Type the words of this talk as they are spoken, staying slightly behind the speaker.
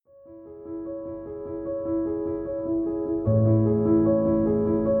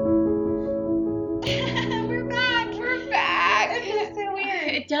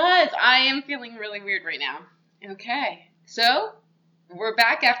am feeling really weird right now. Okay. So, we're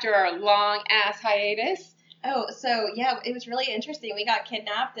back after our long-ass hiatus. Oh, so, yeah, it was really interesting. We got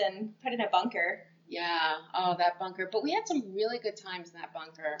kidnapped and put in a bunker. Yeah. Oh, that bunker. But we had some really good times in that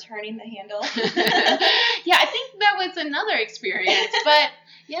bunker. Turning the handle. Yeah, I think that was another experience. But,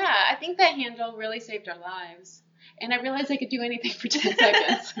 yeah, I think that handle really saved our lives. And I realized I could do anything for 10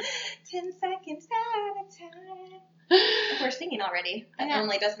 seconds. 10 seconds at a time. We're singing already. That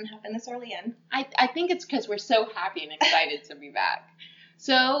normally doesn't happen this early in. I think it's because we're so happy and excited to be back.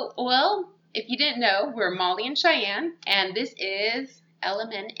 So, well, if you didn't know, we're Molly and Cheyenne, and this is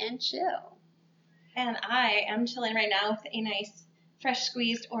LMNChill. And I am chilling right now with a nice fresh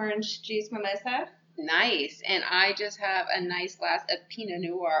squeezed orange juice mimosa. Nice. And I just have a nice glass of Pinot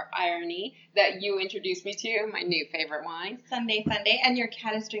Noir Irony that you introduced me to, my new favorite wine. Sunday fun day. And your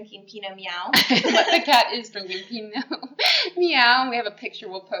cat is drinking Pinot Meow. The cat is drinking Pinot Meow. We have a picture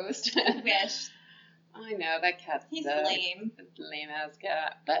we'll post. Wish. I know, that cat's He's a lame. Lame-ass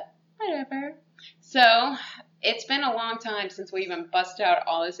cat, but whatever. So, it's been a long time since we even busted out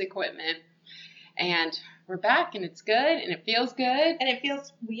all this equipment. And we're back, and it's good, and it feels good. And it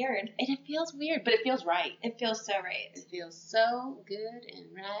feels weird. And it feels weird, but it feels right. It feels so right. It feels so good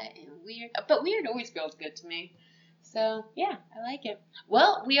and right and weird. But weird always feels good to me. So, yeah, I like it.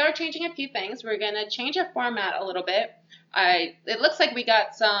 Well, we are changing a few things. We're going to change our format a little bit. It looks like we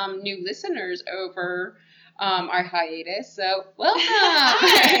got some new listeners over our hiatus. So, welcome.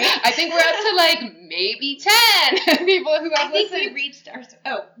 I think we're up to like maybe 10 people who have listened. I think we reached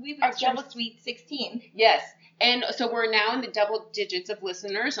we've reached our sweet 16. Yes. And so we're now in the double digits of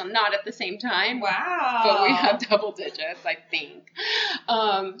listeners. So not at the same time. Wow. But we have double digits, I think.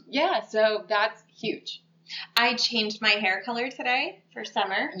 Yeah, so that's huge. I changed my hair color today for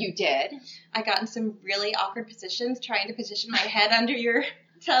summer. You did? I got in some really awkward positions trying to position my head under your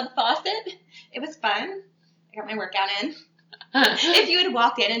tub faucet. It was fun. I got my workout in. If you had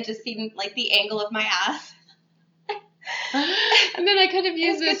walked in and just seen like the angle of my ass. And then I could have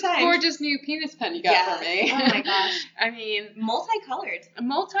used this gorgeous new penis pen you got for me. Oh my gosh. I mean, multicolored. A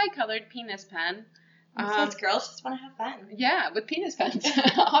multicolored penis pen. Since girls just want to have fun. Yeah, with penis pens,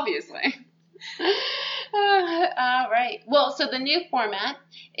 obviously. All right. Well, so the new format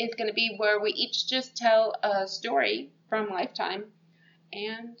is going to be where we each just tell a story from Lifetime,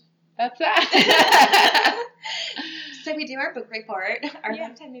 and that's that. So we do our book report, our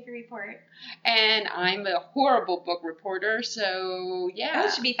Lifetime movie report. And I'm a horrible book reporter, so yeah. Oh,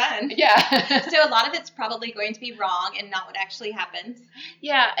 it should be fun. Yeah. So a lot of it's probably going to be wrong and not what actually happens.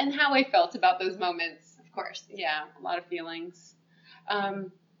 Yeah, and how I felt about those moments. Of course. Yeah, a lot of feelings. I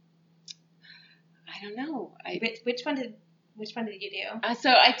don't know. Which one did you do? So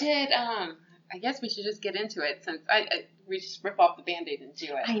I did. I guess we should just get into it since we just rip off the Band-Aid and do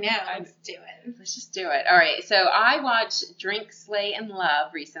it. I know. Let's do it. Let's just do it. All right. So I watched Drink, Slay, and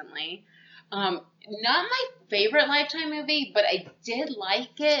Love recently. Not my favorite Lifetime movie, but I did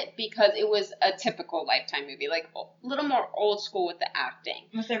like it because it was a typical Lifetime movie, like a little more old school with the acting.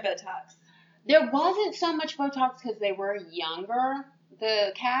 Was there Botox? There wasn't so much Botox because they were younger,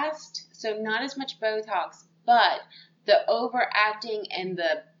 the cast, so not as much Botox, but the overacting and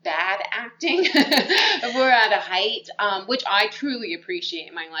the bad acting were at a height, which I truly appreciate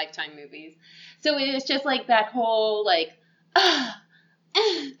in my Lifetime movies. So it was just like that whole, like, the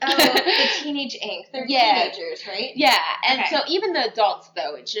teenage angst. They're teenagers, right? Yeah, and so even the adults,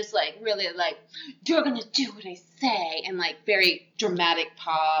 though, it's just, like, really, like, you're gonna do what I say, and, like, very dramatic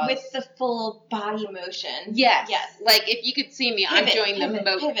pause. With the full body motion. Yes. Like, if you could see me, I'm doing pivot.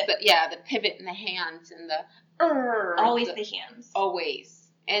 the pivot in the hands and the always the hands. Always.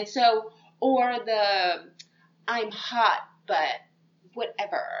 And so, or the I'm hot, but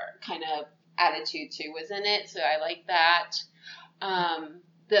whatever kind of attitude, too, was in it, so I like that.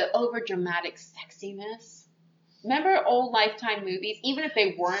 The over-dramatic sexiness. Remember old Lifetime movies? Even if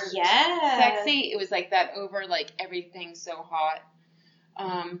they weren't sexy, it was like that over, like, everything's so hot.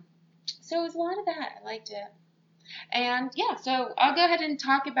 So it was a lot of that. I liked it. And, yeah, so I'll go ahead and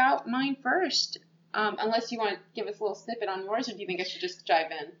talk about mine first. Unless you want to give us a little snippet on yours, or do you think I should just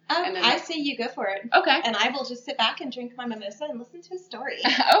dive in? I say you go for it. Okay. And I will just sit back and drink my mimosa and listen to a story.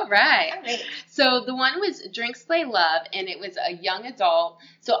 All right. All right. So the one was Drink, Slay, Love, and it was a young adult.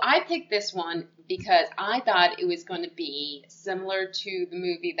 So I picked this one because I thought it was going to be similar to the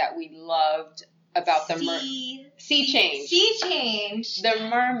movie that we loved about the Sea Change. Sea Change. The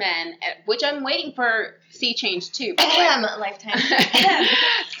Merman, which I'm waiting for Sea Change too. Lifetime.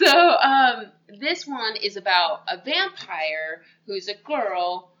 So this one is about a vampire who's a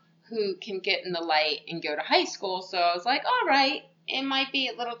girl who can get in the light and go to high school. So I was like, all right. it might be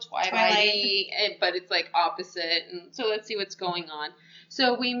a little Twilight-y, but it's like opposite. And so let's see what's going on.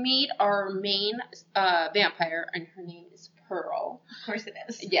 So we meet our main vampire, and her name is Pearl. Of course it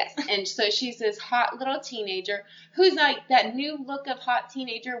is. Yes, and so she's this hot little teenager who's like that new look of hot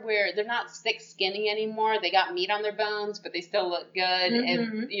teenager where they're not thick skinny anymore. They got meat on their bones, but they still look good,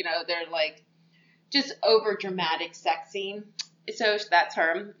 and you know they're like just over dramatic, sexy. So that's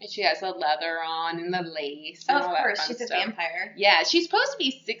her. And she has the leather on and the lace. And of all course, that fun she's stuff. a vampire. Yeah, she's supposed to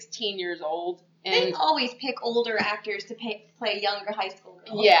be 16 years old. And They always pick older actors to play younger high school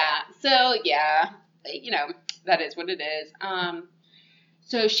girls. yeah, so yeah, you know, that is what it is.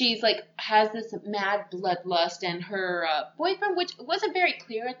 So she's like has this mad bloodlust, and her boyfriend, which wasn't very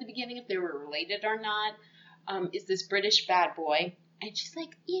clear at the beginning if they were related or not, is this British bad boy. And she's like,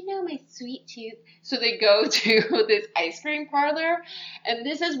 you know, my sweet tooth. So they go to this ice cream parlor, and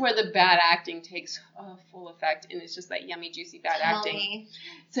this is where the bad acting takes full effect, and it's just that yummy, juicy bad acting. Me.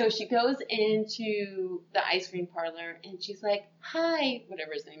 So she goes into the ice cream parlor, and she's like, hi,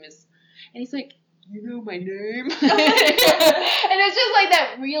 whatever his name is. And he's like, you know my name? And it's just like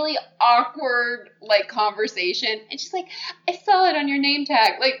that really awkward, like, conversation. And she's like, I saw it on your name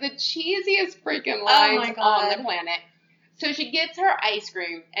tag. Like, the cheesiest freaking lines on the planet. So she gets her ice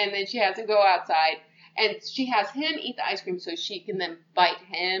cream, and then she has to go outside, and she has him eat the ice cream so she can then bite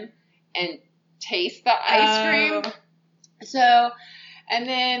him and taste the ice cream. So, and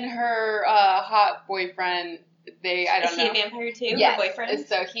then her hot boyfriend, I don't know. Is he a vampire too? Yes. Her boyfriend?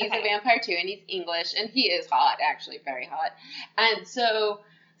 So he's a vampire too, and he's English, and he is hot, actually, very hot. And so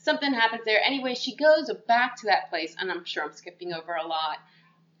something happens there. Anyway, she goes back to that place, and I'm sure I'm skipping over a lot,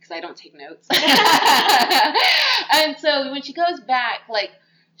 because I don't take notes. And so when she goes back, like,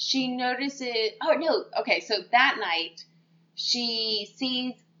 she notices, so that night, she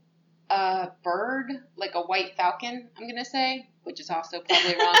sees a bird, like a white falcon, I'm going to say, which is also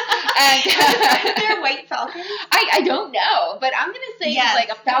probably wrong. And they're white falcons? I don't know, but I'm going to say it's like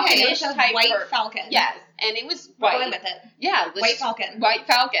a falconish type white bird. Falcon. Yes, and it was white. We're going with it. Yeah. White falcon. White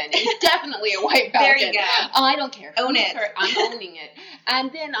falcon. It's definitely a white falcon. There you go. Oh, I don't care. Own it. I'm owning it.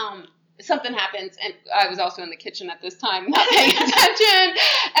 And then something happens, and I was also in the kitchen at this time, not paying attention.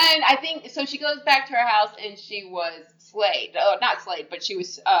 And I think, so she goes back to her house, and she was slayed. Oh, not slayed, but she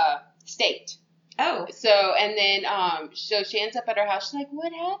was staked. Oh. So, and then, so she ends up at her house. She's like,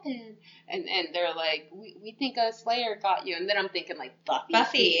 what happened? And they're like, we think a slayer got you. And then I'm thinking, like,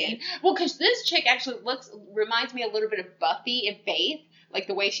 Buffy. Well, because this chick actually reminds me a little bit of Buffy and Faith. Like,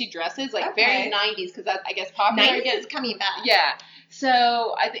 the way she dresses, like, very 90s, because that's, I guess, popular. 90s is coming back. Yeah.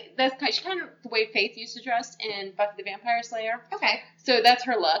 So, I think that's kind of the way Faith used to dress in Buffy the Vampire Slayer. Okay. So, that's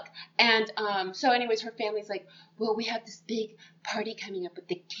her look. And, so anyways, her family's like, well, we have this big party coming up with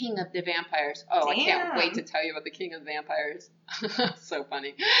the king of the vampires. Oh, damn. I can't wait to tell you about the king of the vampires. So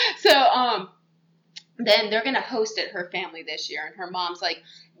funny. So, then they're going to host it, her family, this year. And her mom's, like,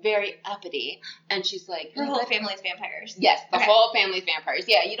 very uppity. And she's like... Her whole family's vampires. Yes, the whole family's vampires.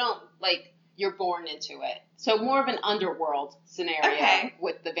 Yeah, you don't, like, you're born into it. So more of an underworld scenario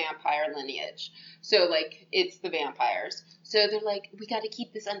with the vampire lineage. So, like, it's the vampires. So they're like, we got to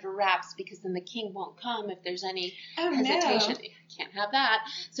keep this under wraps because then the king won't come if there's any hesitation. No. Can't have that.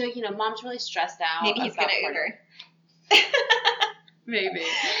 So, you know, mom's really stressed out. Maybe he's going to Uber. Maybe.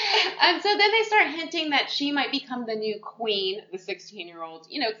 And so then they start hinting that she might become the new queen, the 16-year-old.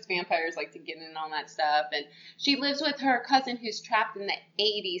 You know, because vampires like to get in on that stuff. And she lives with her cousin who's trapped in the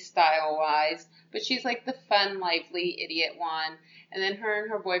 80s style-wise. But she's like the fun, lively, idiot one. And then her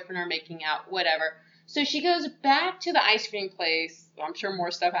and her boyfriend are making out, whatever. So she goes back to the ice cream place. Well, I'm sure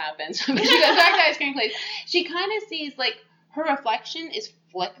more stuff happens. But she goes back to the ice cream place. She kind of sees, like, her reflection is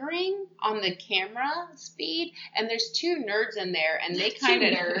flickering on the camera speed, and there's two nerds in there, and they kind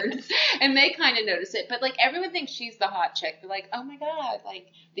of notice it. But like everyone thinks she's the hot chick. They're like, oh my god, like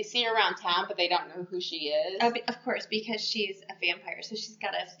they see her around town, but they don't know who she is. Of course, because she's a vampire, so she's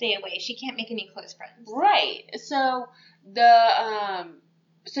got to stay away. She can't make any close friends. Right. So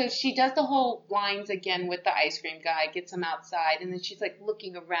So she does the whole lines again with the ice cream guy, gets him outside, and then she's like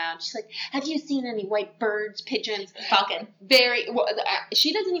looking around. She's like, have you seen any white birds, pigeons? Falcon.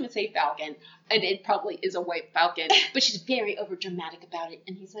 She doesn't even say falcon, and it probably is a white falcon, but she's very overdramatic about it.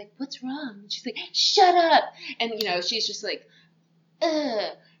 And he's like, what's wrong? And she's like, shut up. And, you know, she's just like,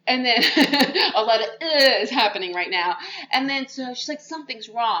 ugh. And then a lot of is happening right now. And then so she's like, something's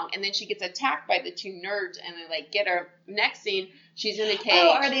wrong. And then she gets attacked by the two nerds, and they like get her. Next scene, she's in a cage.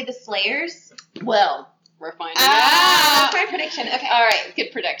 Oh, are they the Slayers? Well, We're finding out. That's my prediction. Okay. All right,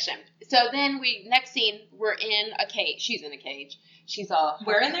 good prediction. So then next scene, we're in a cage. She's in a cage. She's all.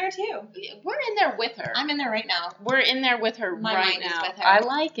 We're in there too. We're in there with her. I'm in there right now. We're in there with her My right mind now. is with her. I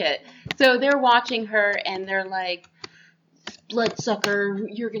like it. So they're watching her and they're like, bloodsucker,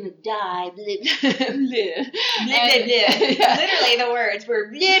 you're gonna die. Bleh, bleh, bleh. Bleh, bleh, bleh. Yeah. Literally, the words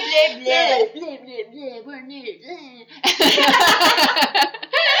were bleh, bleh, bleh. Bleh, bleh, bleh, we're nerds. Bleh.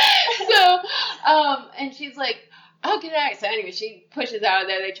 So, and she's like, okay. So anyway, she pushes out of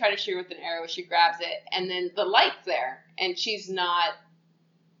there. They try to shoot her with an arrow. She grabs it, and then the light's there, and she's not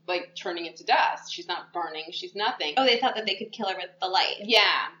like turning into dust. She's not burning. She's nothing. Oh, they thought that they could kill her with the light.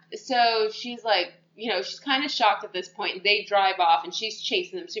 Yeah. So she's like, she's kind of shocked at this point. They drive off, and she's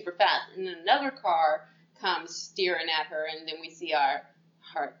chasing them super fast. And then another car comes steering at her, and then we see our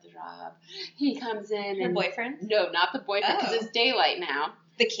heartthrob. He comes in. Her boyfriend? No, not the boyfriend, because it's daylight now.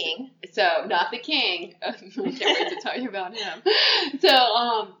 The king. So, not the king. I can't wait to tell you about him.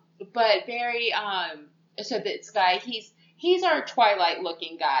 So, but very, so this guy, he's our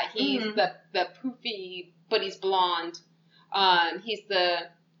Twilight-looking guy. He's the poofy, but he's blonde. He's the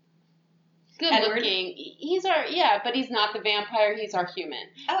good-looking. He's but he's not the vampire. He's our human.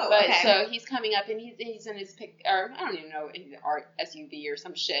 Oh, but, okay. So he's coming up, and he's in his or I don't even know, our SUV or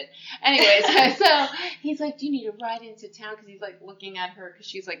some shit. Anyways, so he's like, do you need to ride into town? Because he's like looking at her because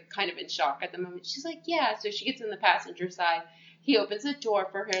she's like kind of in shock at the moment. She's like, yeah. So she gets in the passenger side. He opens the door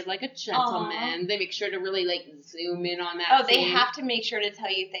for her like a gentleman. Aww. They make sure to really like zoom in on that. Oh, they have to make sure to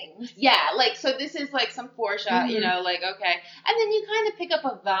tell you things. Yeah, like so this is like some foreshot, like okay. And then you kind of pick up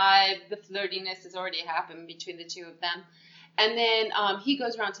a vibe. The flirtiness has already happened between the two of them. And then he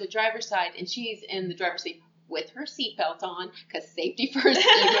goes around to the driver's side, and she's in the driver's seat with her seatbelt on, because safety first,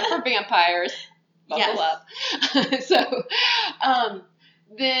 even for vampires. Buckle up. So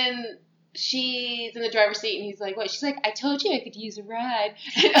then she's in the driver's seat, and he's like, what? She's like, I told you I could use a ride.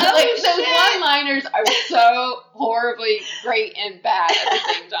 Like, those one-liners are so horribly great and bad at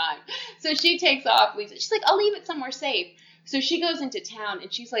the same time. So she takes off, leaves it. She's like, I'll leave it somewhere safe. So she goes into town,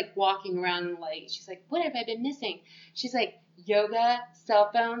 and she's like walking around, like, she's like, what have I been missing? She's like, yoga,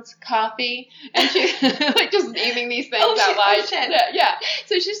 cell phones, coffee, and she's like just naming these things out loud. Oh, shit. Yeah.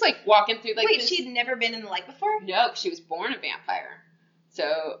 So she's like walking through like. Wait, she'd never been in the light before? No, she was born a vampire.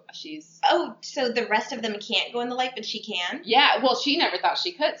 So she's. Oh, so the rest of them can't go in the light, but she can? Yeah, well, she never thought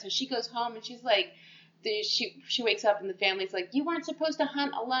she could. So she goes home, and she's like, she wakes up, and the family's like, you weren't supposed to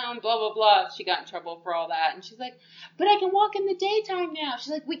hunt alone, blah, blah, blah. She got in trouble for all that. And she's like, but I can walk in the daytime now.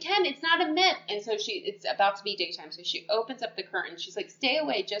 She's like, we can. It's not a myth. And so it's about to be daytime. So she opens up the curtain. She's like, stay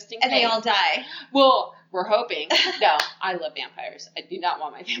away just in case. And they all die. Well, we're hoping. No, I love vampires. I do not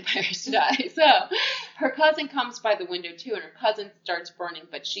want my vampires to die. So her cousin comes by the window, too, and her cousin starts burning,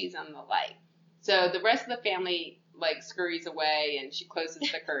 but she's on the light. So the rest of the family, like, scurries away, and she closes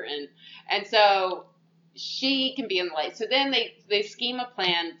the curtain. And so she can be in the light. So then they scheme a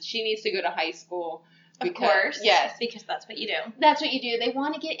plan. She needs to go to high school. Of course. Yes. Because that's what you do. That's what you do. They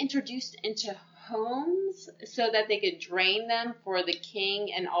want to get introduced into homes so that they could drain them for the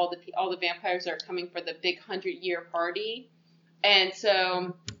king and all the vampires that are coming for the big 100-year party. And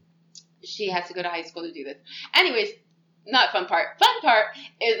so she has to go to high school to do this. Anyways, not fun part. Fun part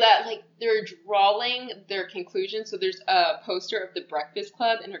is that like they're drawing their conclusions. So there's a poster of the Breakfast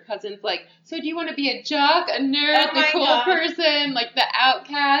Club, and her cousin's like, so do you want to be a jock, a nerd, the cool person, like the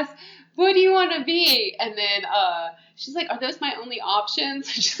outcast? What do you want to be? And then she's like, are those my only options?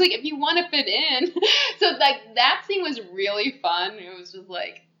 She's like, if you want to fit in. So like that scene was really fun. It was just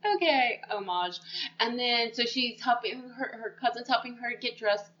like, okay, homage. And then so she's helping her cousin's helping her get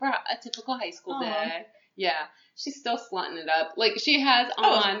dressed for a typical high school day. Yeah, she's still slutting it up. Like she has on.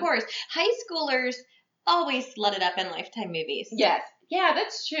 Oh, of course. High schoolers always slut it up in Lifetime movies. Yes. Yeah,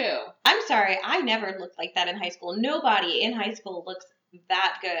 that's true. I'm sorry, I never looked like that in high school. Nobody in high school looks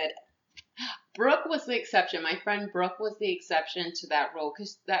that good. Brooke was the exception. My friend Brooke was the exception to that role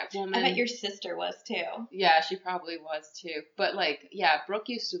because that woman. I bet your sister was too. Yeah, she probably was too. But like, yeah, Brooke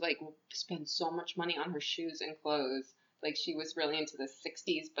used to like spend so much money on her shoes and clothes. Like she was really into the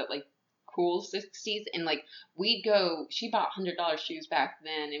 60s, but like cool 60s. And like she bought $100 shoes back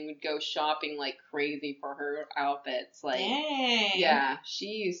then and would go shopping like crazy for her outfits. Like, dang. Yeah, she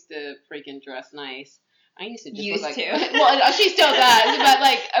used to freaking dress nice. I used to just used look like, to. well, she still does, but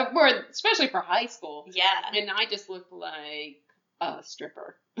like, especially for high school. Yeah. And I just looked like a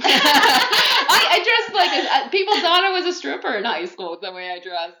stripper. I dressed like people thought I was a stripper in high school the way I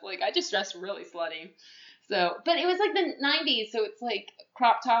dressed. Like, I just dressed really slutty. So, but it was like the 90s, so it's like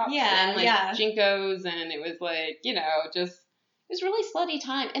crop tops and like Jinkos, and it was like, just, was really slutty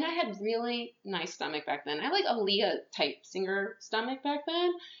time. And I had really nice stomach back then. I had like a Leah type singer stomach back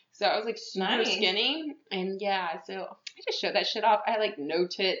then. So I was like super skinny. And yeah, so I just showed that shit off. I had like no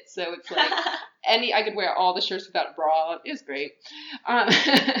tits. So it's like I could wear all the shirts without a bra. It was great.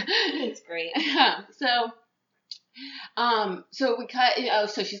 It's great. So we cut,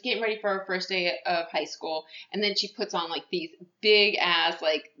 so she's getting ready for her first day of high school. And then she puts on like these big ass,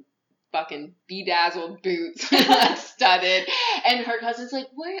 like, fucking bedazzled boots, studded. And her cousin's like,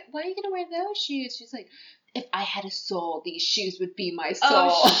 why are you gonna wear those shoes? She's like, if I had a soul, these shoes would be my soul.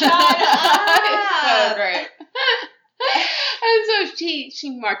 Oh, shut up. It's so great. And so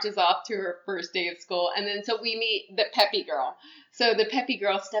she marches off to her first day of school. And then so we meet the peppy girl. So the peppy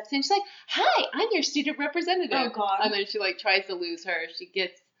girl steps in. She's like, hi, I'm your student representative. Oh, God. And then she like tries to lose her. She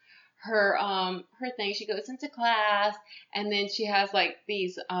gets her thing. She goes into class, and then she has like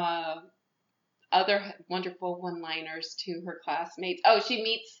these other wonderful one-liners to her classmates. Oh, she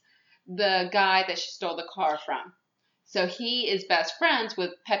meets the guy that she stole the car from. So he is best friends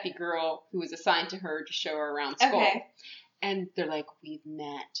with Peppy Girl, who was assigned to her to show her around school. Okay. And they're like, we've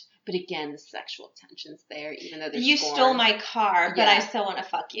met. But again, the sexual tension's there, even though there's scorn. Stole my car, but I still want to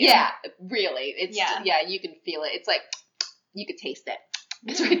fuck you. Yeah, really. It's you can feel it. It's like, you could taste it.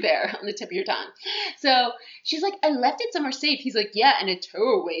 It's right there on the tip of your tongue. So she's like, I left it somewhere safe. He's like, yeah, in a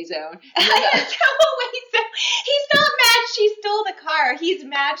towaway zone. A towaway zone. He's not mad she stole the car. He's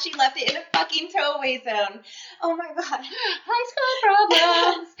mad she left it in a fucking towaway zone. Oh my God. High school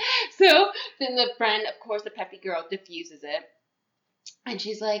problems. So then the friend, of course, the peppy girl, diffuses it. And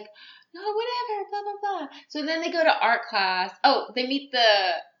she's like, no, whatever, blah, blah, blah. So then they go to art class. Oh, they meet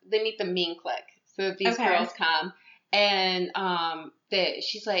the mean clique. So these girls come. And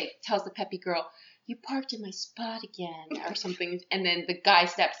she's like, tells the peppy girl, you parked in my spot again, or something. And then the guy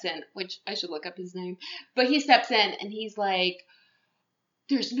steps in, which I should look up his name. But he steps in, and he's like,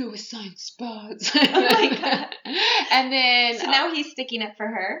 there's no assigned spots. Oh my God. And then... So now he's sticking up for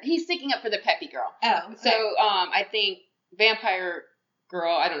her? He's sticking up for the peppy girl. Oh, okay. So I think Vampire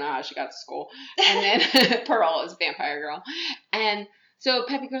Girl, I don't know how she got to school. And then Pearl is Vampire Girl. And so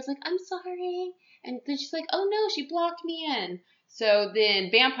peppy girl's like, I'm sorry. And then she's like, oh no, she blocked me in. So then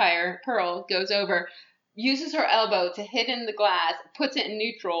Vampire Pearl goes over, uses her elbow to hit in the glass, puts it in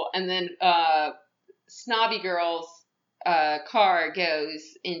neutral, and then Snobby Girl's car goes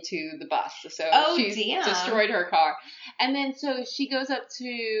into the bus. So she's destroyed her car. And then so she goes up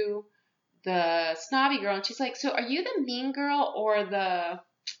to the Snobby Girl, and she's like, so are you the mean girl or the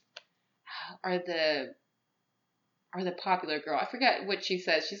popular girl? I forget what she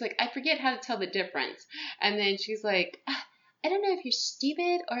says. She's like, I forget how to tell the difference. And then she's like, I don't know if you're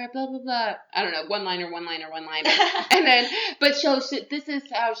stupid or blah, blah, blah. I don't know. One-liner. And then, but this is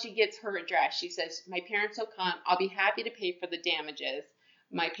how she gets her address. She says, my parents will come. I'll be happy to pay for the damages.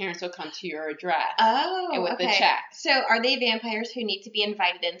 My parents will come to your address. Oh, and with the check. So are they vampires who need to be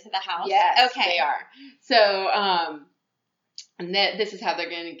invited into the house? Yes, they are. So, and this is how they're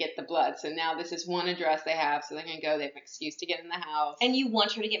going to get the blood. So now this is one address they have. So they're going to go. They have an excuse to get in the house. And you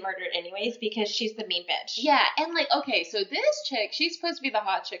want her to get murdered anyways because she's the mean bitch. Yeah. And like, okay, so this chick, she's supposed to be the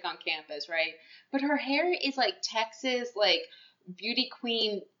hot chick on campus, right? But her hair is like Texas, like beauty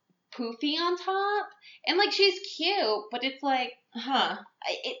queen poofy on top. And like, she's cute, but it's like,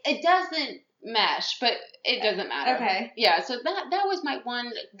 it doesn't mesh, but it doesn't matter. Okay. Yeah. So that was my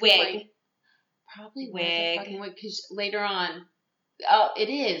one wig. Probably wig. Fucking wig, because later on, it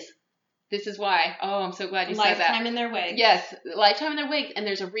is. This is why. Oh, I'm so glad you said that. Lifetime in their wigs. Yes, lifetime in their wigs, and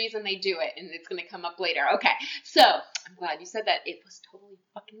there's a reason they do it, and it's going to come up later. Okay, so I'm glad you said that. It was totally a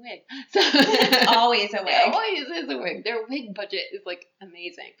fucking wig. So it's always a wig. It always is a wig. Their wig budget is like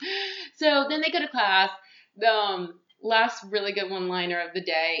amazing. So then they go to class. The last really good one-liner of the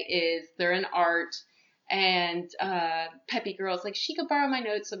day is they're in art. And Peppy Girl's like, she could borrow my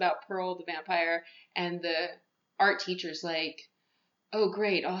notes about Pearl the vampire. And the art teacher's like, oh,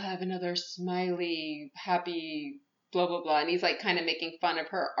 great, I'll have another smiley, happy, blah, blah, blah. And he's like kind of making fun of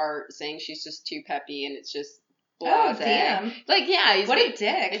her art, saying she's just too peppy and it's just blasé. Oh, damn. Like, yeah. What a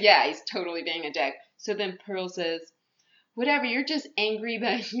dick. Yeah, he's totally being a dick. So then Pearl says, whatever, you're just angry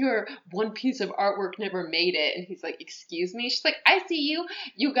that your one piece of artwork never made it. And he's like, excuse me? She's like, I see you.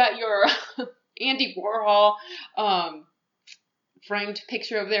 You got your... Andy Warhol framed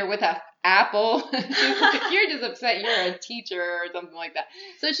picture over there with an apple. She's like, you're just upset you're a teacher or something like that.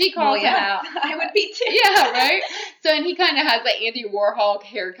 So she calls him out. I would be too. Yeah, right? So, and he kind of has the Andy Warhol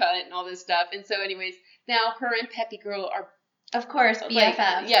haircut and all this stuff. And so anyways, now her and Peppy Girl are Of course, BFFs.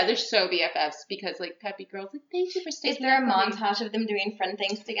 Like, yeah, they're so BFFs because, like, Peppy Girl's like, thank you for staying. Is there a montage of them doing fun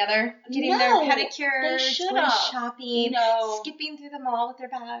things together? Getting their pedicures, going shopping, skipping through the mall with their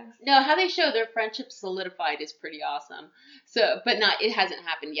bags? No, how they show their friendship solidified is pretty awesome. So, but it hasn't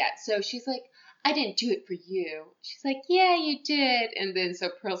happened yet. So she's like, I didn't do it for you. She's like, yeah, you did. And then so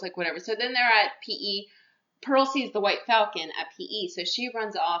Pearl's like, whatever. So then they're at PE. Pearl sees the White Falcon at PE, so she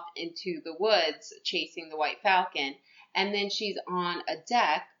runs off into the woods chasing the White Falcon. And then she's on a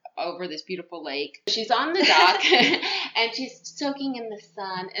deck over this beautiful lake. She's on the dock, and she's soaking in the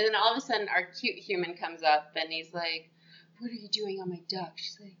sun. And then all of a sudden, our cute human comes up, and he's like, what are you doing on my dock?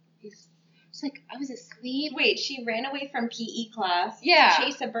 She's like, I was asleep. Wait, she ran away from PE class to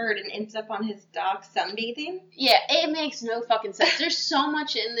chase a bird and ends up on his dock sunbathing? Yeah, it makes no fucking sense. There's so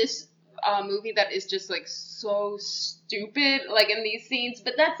much in this movie that is just, like, so stupid, like, in these scenes,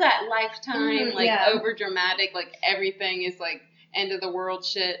 but that's that Lifetime, over dramatic, like, everything is, like, end of the world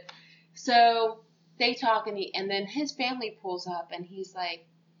shit. So they talk, and then his family pulls up, and he's like,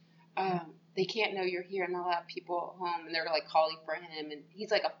 they can't know you're here, and they'll have people home, and they're, like, calling for him, and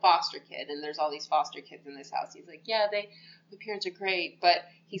he's, like, a foster kid, and there's all these foster kids in this house. He's like, yeah, my parents are great, but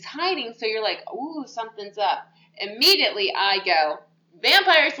he's hiding, so you're like, ooh, something's up. Immediately I go,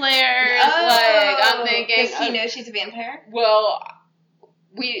 Vampire Slayers! Oh, like, I'm thinking. Does he know she's a vampire? Well,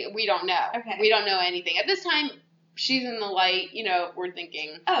 we don't know. Okay. We don't know anything. At this time, she's in the light, we're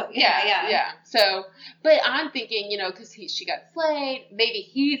thinking. Oh, yeah. So, but I'm thinking, because she got slayed, maybe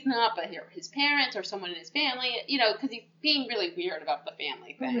he's not, but his parents or someone in his family, because he's being really weird about the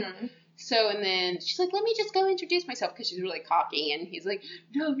family thing. Mm-hmm. So, and then she's like, let me just go introduce myself, because she's really cocky, and he's like,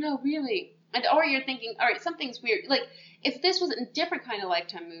 no, really. Or you're thinking, all right, something's weird. Like, if this was a different kind of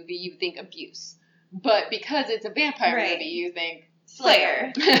Lifetime movie, you'd think abuse. But because it's a vampire movie, you think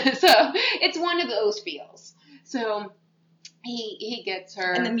Slayer. So it's one of those feels. So he gets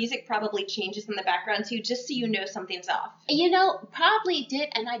her. And the music probably changes in the background, too, just so you know something's off. Probably did,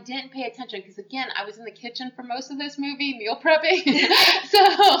 and I didn't pay attention because, again, I was in the kitchen for most of this movie, meal prepping. So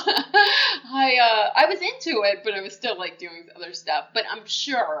I was into it, but I was still, like, doing other stuff. But I'm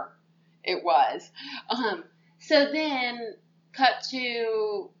sure it was. So then, cut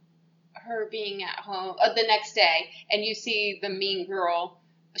to her being at home the next day, and you see the mean girl.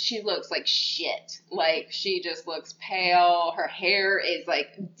 She looks like shit. Like, she just looks pale. Her hair is, like,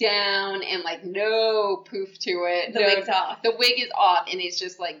 down and, like, no poof to it. The wig's off. The wig is off, and it's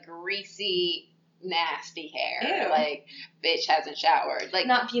just, like, greasy, nasty hair. Ew. Like, bitch hasn't showered. Like,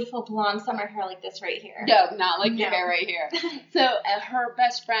 not beautiful blonde summer hair like this right here. No, not like your hair right here. So her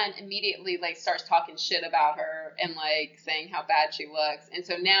best friend immediately, like, starts talking shit about her and, like, saying how bad she looks. And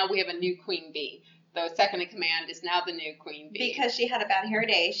so now we have a new queen bee. The second in command is now the new queen bee. Because she had a bad hair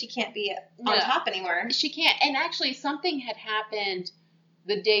day. She can't be on top anymore. She can't. And actually, something had happened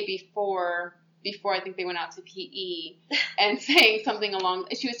the day before I think they went out to PE, and saying something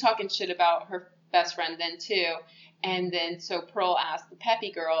she was talking shit about her best friend then, too. And then, so Pearl asked the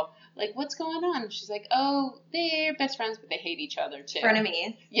Peppy girl, like, what's going on? She's like, oh, they're best friends, but they hate each other, too.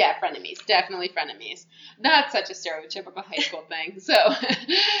 Frenemies. Yeah, frenemies. Definitely frenemies. That's such a stereotypical high school thing. So,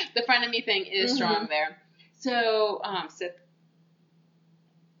 the frenemy thing is strong there. So, sip.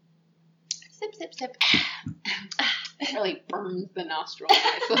 Sip, sip, sip. It really burns the nostrils.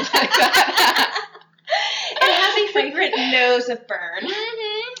 It has a fragrant nose of burn.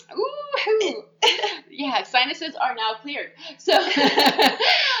 Mm-hmm. Ooh. Yeah, sinuses are now cleared. So,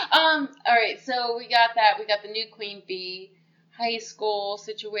 all right. So we got that. We got the new queen bee, high school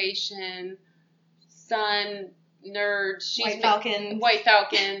situation, sun, nerds. White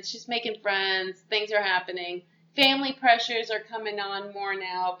Falcons. She's making friends. Things are happening. Family pressures are coming on more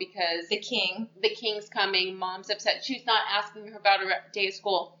now because the king's coming. Mom's upset. She's not asking her about her day of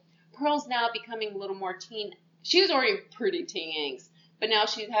school. Pearl's now becoming a little more teen. She was already pretty teen angst, but now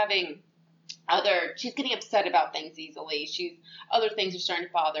she's having she's getting upset about things easily. Other things are starting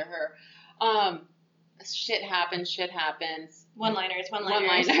to bother her. Shit happens. One-liners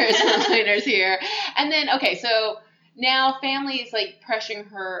here. And then, okay, so now family is, like, pressuring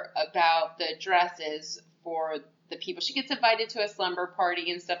her about the dresses for the people. She gets invited to a slumber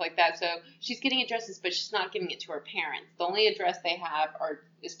party and stuff like that, so she's getting addresses, but she's not giving it to her parents. The only address they have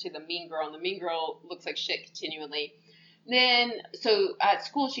is to the mean girl, and the mean girl looks like shit continually. Then, so at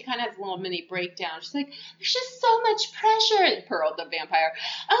school, she kind of has a little mini breakdown. She's like, there's just so much pressure. Pearl, the vampire.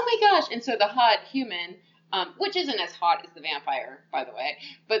 Oh my gosh. And so the hot human, which isn't as hot as the vampire, by the way,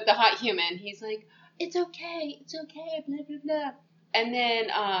 but the hot human, he's like, it's okay, blah, blah, blah. And then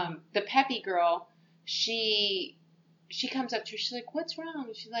the Peppy girl, she she comes up to her. She's like, what's wrong?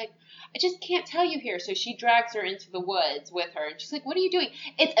 And she's like, I just can't tell you here. So she drags her into the woods with her. And she's like, what are you doing?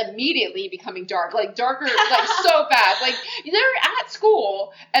 It's immediately becoming dark. Like, darker, like, so fast. Like, they're at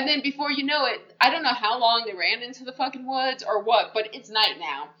school. And then before you know it, I don't know how long they ran into the fucking woods or what, but it's night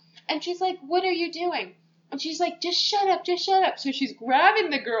now. And she's like, what are you doing? And she's like, just shut up, just shut up. So she's grabbing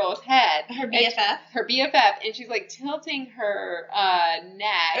the girl's head. Her BFF? Her BFF. And she's like tilting her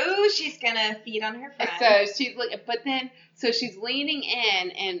neck. Ooh, she's going to feed on her friend. So she's like, but then, so she's leaning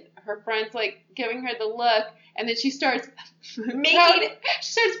in and her friend's like giving her the look. And then she starts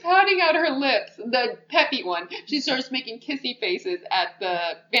pouting out her lips, the peppy one. She starts making kissy faces at the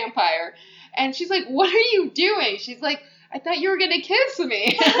vampire. And she's like, what are you doing? She's like, I thought you were going to kiss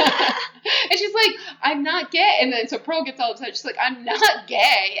me. And she's like, I'm not gay. And then so Pearl gets all upset. She's like, I'm not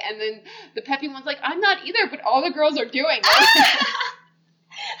gay. And then the peppy one's like, I'm not either, but all the girls are doing it.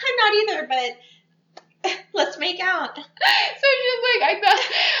 I'm not either, but let's make out. So she's like, I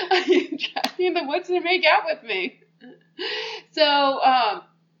thought you dragged me in the woods to make out with me. So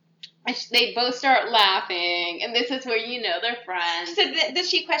they both start laughing. And this is where you know they're friends. So does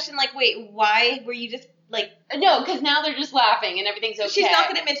she question, like, wait, why were you just... Like, no, because now they're just laughing and everything's okay. She's not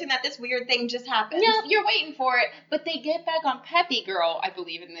going to mention that this weird thing just happened. No, you're waiting for it. But they get back on Peppy Girl, I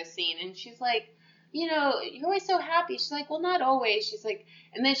believe, in this scene. And she's like, you know, you're always so happy. She's like, well, not always. She's like,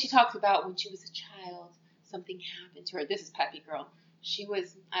 and then she talks about when she was a child, something happened to her. This is Peppy Girl. She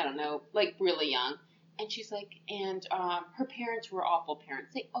was, I don't know, like really young. And she's like, and her parents were awful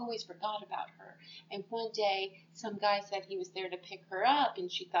parents. They always forgot about her. And one day, some guy said he was there to pick her up,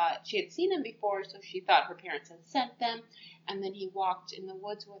 and she thought she had seen him before, so she thought her parents had sent them. And then he walked in the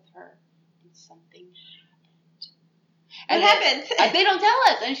woods with her, and something happened. What happened? They don't tell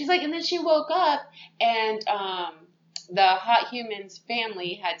us. And she's like, and then she woke up, and the Hot Humans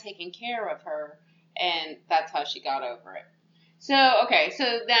family had taken care of her, and that's how she got over it. So, okay,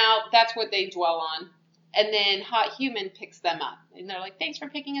 so now that's what they dwell on. And then Hot Human picks them up. And they're like, thanks for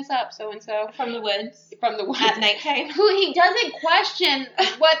picking us up, so-and-so. From the woods? From the woods. At nighttime? Who he doesn't question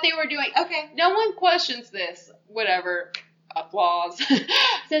what they were doing. Okay. No one questions this. Whatever. Applause.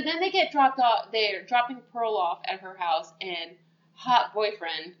 So then they get dropped off. They're dropping Pearl off at her house, and Hot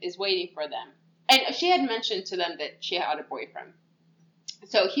Boyfriend is waiting for them. And she had mentioned to them that she had a boyfriend.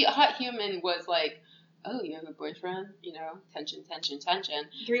 So Hot Human was like, oh, you have a boyfriend? You know, tension.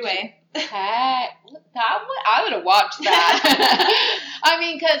 Three-way. I would have watched that. I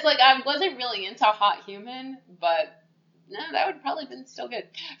mean, because, like, I wasn't really into Hot Human, but, no, that would probably been still good.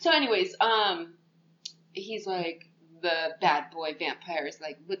 So, anyways, he's like, the bad boy vampire is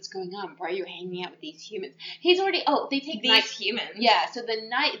like, what's going on? Why are you hanging out with these humans? He's already, they take these humans. Yeah, so the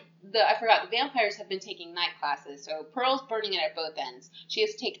vampires have been taking night classes, so Pearl's burning it at both ends. She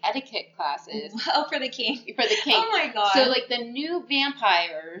has to take etiquette classes. Oh, for the king. For the king. Oh my god. So, like, the new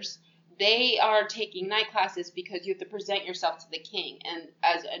vampires, they are taking night classes because you have to present yourself to the king. And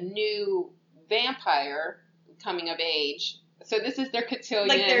as a new vampire coming of age, so this is their cotillion.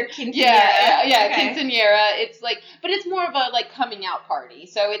 Like their quinceañera. Yeah, okay. quinceañera. It's like, but it's more of a, like, coming out party.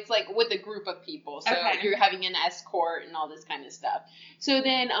 So it's, like, with a group of people. So you're having an escort and all this kind of stuff. So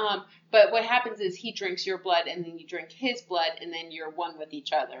then, but what happens is he drinks your blood and then you drink his blood and then you're one with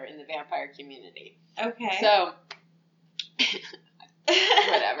each other in the vampire community. Okay. So,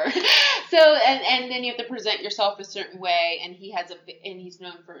 whatever. So, and then you have to present yourself a certain way, and he's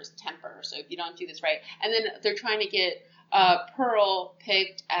known for his temper. So if you don't do this right, and then they're trying to get Pearl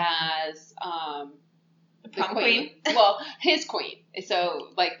picked as the queen. Well, his queen. So,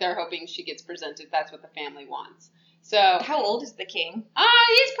 like, they're hoping she gets presented. That's what the family wants. So, how old is the king?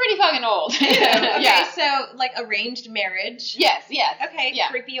 He's pretty fucking old. Okay, yeah. So, like, arranged marriage. Yes. Okay, yeah.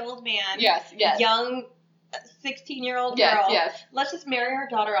 Creepy old man. Yes. Young 16-year-old girl. Yes. Let's just marry our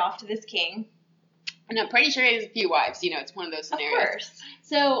daughter off to this king. And I'm pretty sure he has a few wives. You know, it's one of those scenarios. Of course.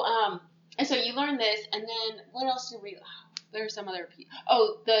 So, and so you learn this, and then what else did we... There's some other...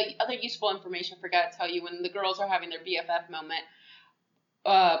 the other useful information I forgot to tell you. When the girls are having their BFF moment,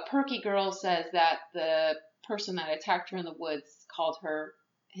 Perky Girl says that the person that attacked her in the woods called her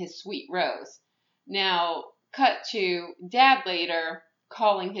his sweet rose. Now, cut to Dad later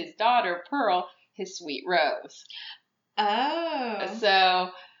calling his daughter, Pearl, his sweet rose. Oh. So,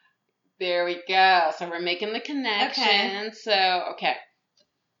 there we go. So, we're making the connection. Okay. So, okay.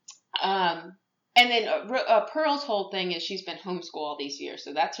 And then Pearl's whole thing is she's been homeschooled all these years.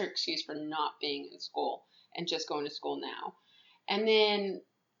 So, that's her excuse for not being in school and just going to school now. And then,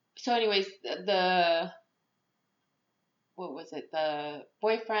 so anyways, what was it? The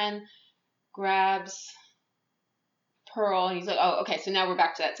boyfriend grabs Pearl, and he's like, oh, okay, so now we're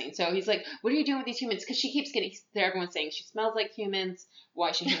back to that scene. So he's like, what are you doing with these humans? Because she keeps getting, everyone's saying she smells like humans. Why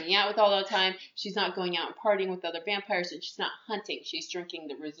is she hanging out with all the time? She's not going out and partying with other vampires, and she's not hunting. She's drinking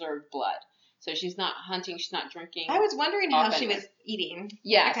the reserved blood. So she's not hunting, she's not drinking. I was wondering how she was eating.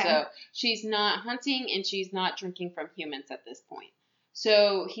 Yeah, okay. So she's not hunting, and she's not drinking from humans at this point.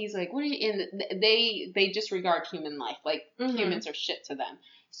 So he's like, what are you, and they disregard human life. Like, humans are shit to them.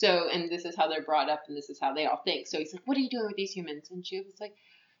 So, and this is how they're brought up, and this is how they all think. So he's like, what are you doing with these humans? And she was like,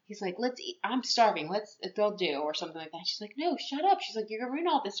 he's like, let's eat. I'm starving. They'll do, or something like that. She's like, no, shut up. She's like, you're going to ruin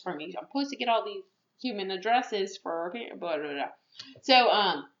all this for me. I'm supposed to get all these human addresses for blah, blah, blah. So,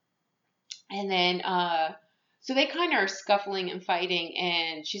 and then, so they kind of are scuffling and fighting,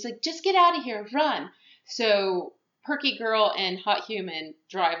 and she's like, just get out of here, run. So Perky Girl and Hot Human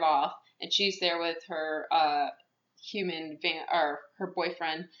drive off, and she's there with her, or her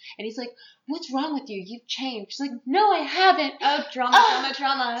boyfriend, and he's like, what's wrong with you? You've changed. She's like, no, I haven't. Oh,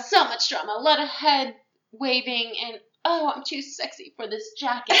 drama. So much drama. A lot of head waving and, oh, I'm too sexy for this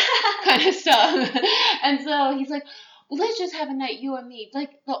jacket kind of stuff. And so he's like, well, let's just have a night, you and me,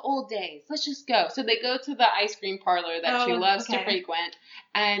 like the old days. Let's just go. So they go to the ice cream parlor that she loves to frequent,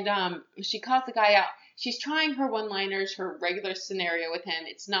 and she calls the guy out. She's trying her one-liners, her regular scenario with him.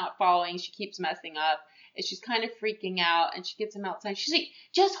 It's not following. She keeps messing up. And she's kind of freaking out, and she gets him outside. She's like,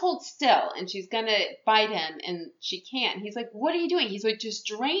 just hold still. And she's going to bite him, and she can't. He's like, what are you doing? He's like, just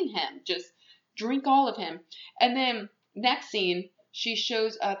drain him. Just drink all of him. And then next scene, she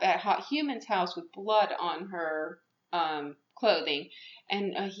shows up at Hot Human's house with blood on her clothing.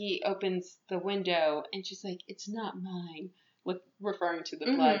 And he opens the window, and she's like, it's not mine, referring to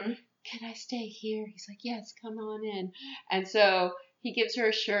the blood. Can I stay here? He's like, yes, come on in. And so he gives her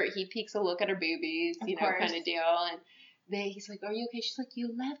a shirt. He peeks a look at her boobies, kind of deal. And he's like, are you okay? She's like, you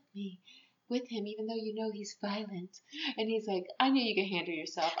left me with him, even though you know he's violent. And he's like, I knew you could handle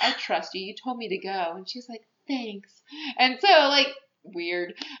yourself. I trust you. You told me to go. And she's like, thanks. And so, like,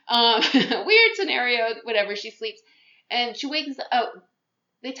 weird scenario, whatever. She sleeps. And she wakes up. Oh,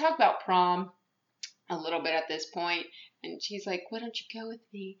 they talk about prom a little bit at this point. And she's like, why don't you go with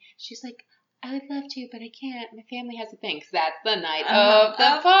me? She's like, I would love to, but I can't. My family has a thing. Because that's the night of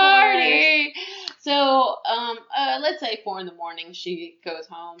the party. Course. So, let's say 4 a.m, she goes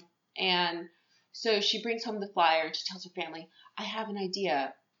home. And so she brings home the flyer, and she tells her family, I have an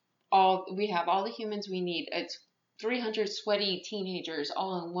idea. We have all the humans we need. It's 300 sweaty teenagers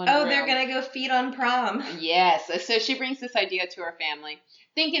all in one room. Oh, they're going to go feed on prom. Yes. So she brings this idea to her family,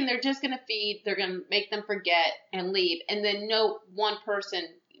 thinking they're just going to feed, they're going to make them forget and leave. And then no one person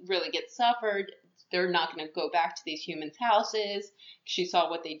really gets suffered. They're not going to go back to these humans' houses. She saw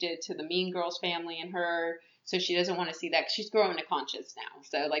what they did to the Mean Girls family and her, so she doesn't want to see that. She's growing a conscience now,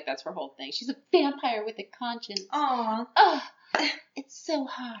 so like that's her whole thing. She's a vampire with a conscience. Aww. Oh, it's so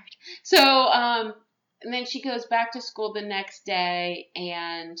hard. So and then she goes back to school the next day,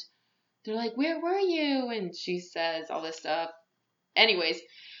 and they're like, where were you? And she says all this stuff. Anyways,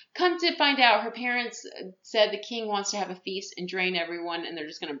 come to find out, her parents said the king wants to have a feast and drain everyone, and they're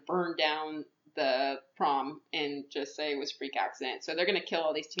just going to burn down the prom and just say it was a freak accident. So they're going to kill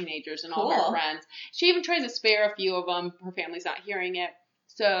all these teenagers and all of her friends. She even tries to spare a few of them. Her family's not hearing it.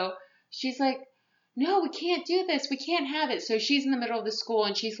 So she's like, no, we can't do this. We can't have it. So she's in the middle of the school,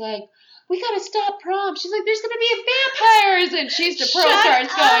 and she's like, we got to stop prom. She's like, there's going to be vampires. And Pearl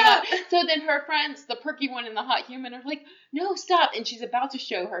starts going up. So then her friends, the perky one and the hot human, are like, no, stop. And she's about to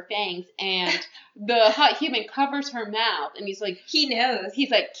show her fangs. And the hot human covers her mouth. And he's like, he knows.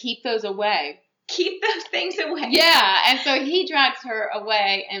 He's like, keep those away. Keep those things away. Yeah. And so he drags her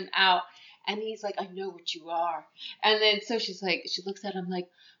away and out. And he's like, I know what you are. And then so she's like, she looks at him like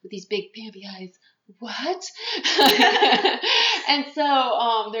with these big baby eyes. What? And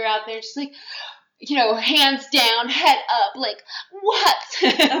so they're out there just like, hands down, head up, like, what?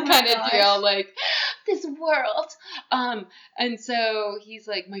 Kind of deal, like, this world. And so he's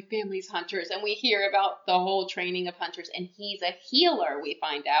like, my family's hunters. And we hear about the whole training of hunters. And he's a healer, we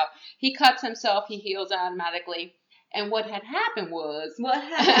find out. He cuts himself. He heals automatically. And what had happened was...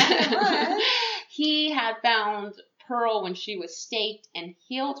 he had found Pearl when she was staked and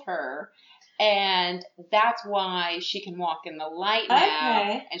healed her. And that's why she can walk in the light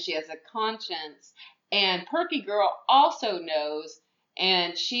now, and she has a conscience. And Perky Girl also knows,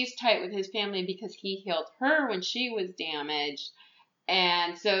 and she's tight with his family because he healed her when she was damaged.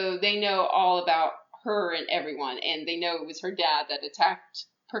 And so they know all about her and everyone, and they know it was her dad that attacked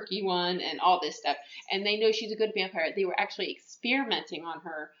Perky One and all this stuff. And they know she's a good vampire. They were actually experimenting on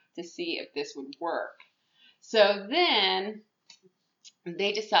her to see if this would work. So then...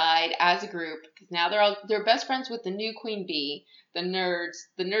 they decide as a group, because now they're best friends with the new queen bee. The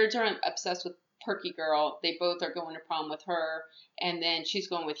nerds are obsessed with Perky Girl. They both are going to prom with her, and then she's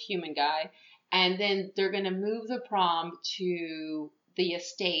going with Human Guy. And then they're going to move the prom to the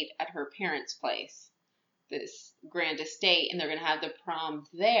estate at her parents' place, this grand estate, and they're going to have the prom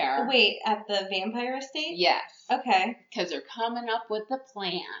there. Wait, at the vampire estate? Yes. Okay. Because they're coming up with the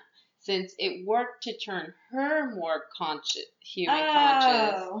plan. Since it worked to turn her more conscious,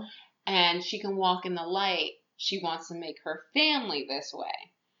 and she can walk in the light, she wants to make her family this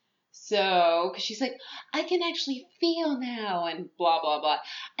way. So, because she's like, I can actually feel now, and blah, blah, blah.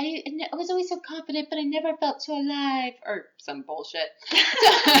 I was always so confident, but I never felt so alive, or some bullshit.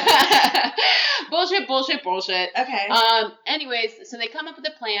 Bullshit. Okay. Anyways, so they come up with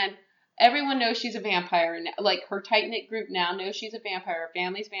a plan. Everyone knows she's a vampire. Like, her tight-knit group now knows she's a vampire. Her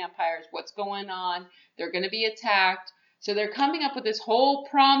family's vampires. What's going on? They're going to be attacked. So they're coming up with this whole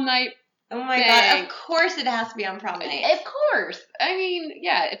prom night. Oh my God, of course it has to be on prom night. Of course. I mean,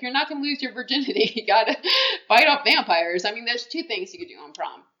 yeah, if you're not going to lose your virginity, you got to fight off vampires. I mean, there's two things you could do on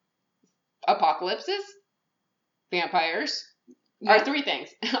prom. Apocalypses, vampires, or three things.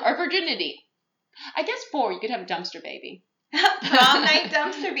 Or virginity. I guess 4, you could have a dumpster baby. Prom night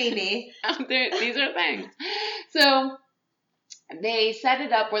dumpster baby. These are things. So they set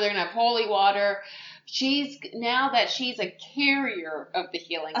it up where they're going to have holy water. Now that she's a carrier of the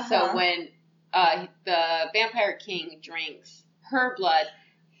healing, so when the vampire king drinks her blood,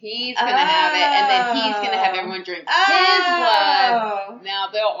 he's going to have it, and then he's going to have everyone drink his blood. Now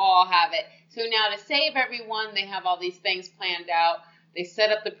they'll all have it. So now to save everyone, they have all these things planned out. They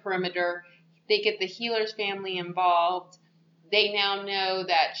set up the perimeter. They get the healer's family involved. They now know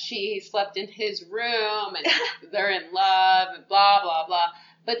that she slept in his room, and they're in love, and blah, blah, blah.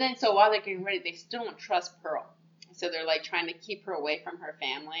 But then, so while they're getting ready, they still don't trust Pearl. So they're, like, trying to keep her away from her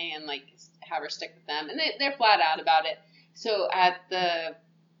family and, like, have her stick with them. And they're flat out about it. So at the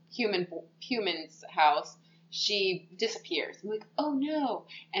human's house, she disappears. I'm like, oh, no.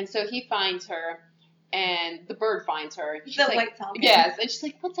 And so he finds her, and the bird finds her. And she's the like, white falcon. Yes. And she's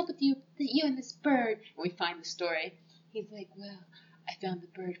like, what's up with you and this bird? And we find the story. He's like, well, I found the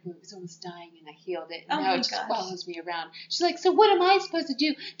bird when it was almost dying, and I healed it, and now it just follows me around. She's like, so what am I supposed to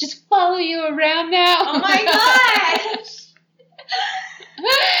do? Just follow you around now? Oh, my gosh!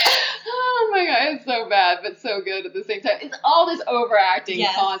 Oh, my God. It's so bad, but so good at the same time. It's all this overacting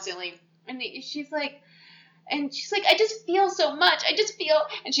constantly. And she's like, I just feel so much.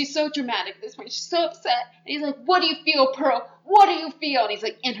 And she's so dramatic at this point. She's so upset. And he's like, what do you feel, Pearl? What do you feel? And he's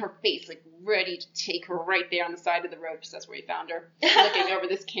like, in her face, like, ready to take her right there on the side of the road, because that's where he found her, looking over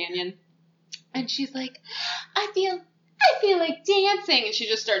this canyon. And she's like, I feel like dancing. And she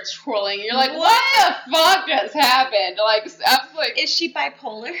just starts twirling. And you're like, what the fuck just happened? Like, I was like, is she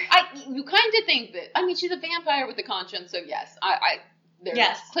bipolar? You kind of think that. I mean, she's a vampire with a conscience, so yes,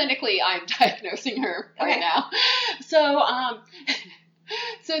 clinically, I'm diagnosing her right now. So,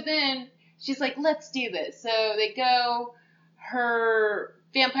 so then she's like, let's do this. So they go. Her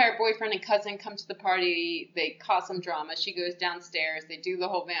vampire boyfriend and cousin come to the party. They cause some drama. She goes downstairs. They do the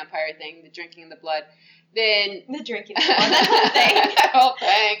whole vampire thing, the drinking the blood. Then the drinking the blood, that whole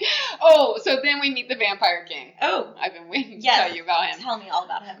thing. Oh, so then we meet the vampire king. Oh, I've been waiting to tell you about him. Tell me all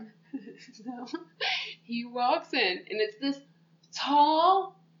about him. So he walks in, and it's this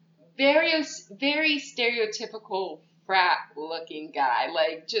tall, very stereotypical frat-looking guy,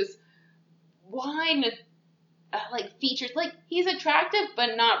 like just wine. Like features, like he's attractive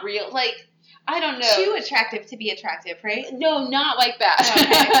but not real. Like I don't know, too attractive to be attractive, right? No, not like that.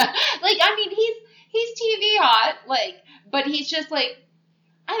 Okay. Like I mean, he's TV hot, like, but he's just like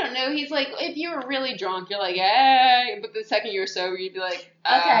I don't know. He's like if you were really drunk, you're like, hey, but the second you're sober, you'd be like,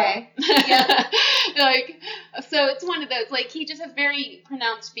 okay, yeah. Like so, it's one of those. Like he just has very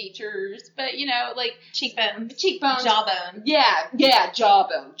pronounced features, but you know, like cheekbones, jawbone. Yeah,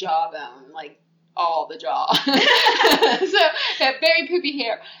 jawbone, like. All the jaw. So, very poopy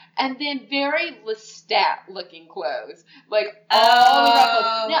hair. And then very Lestat looking clothes. Like, all the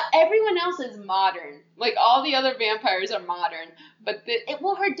ruffles. Now, everyone else is modern. Like, all the other vampires are modern. But,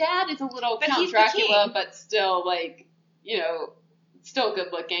 her dad is a little Count Dracula, but still, like, you know, still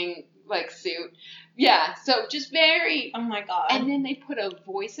good looking, like, suit. Yeah, so just very... Oh, my God. And then they put a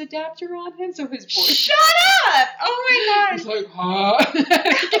voice adapter on him, so his voice... Shut up! Oh, my God. He's like, huh?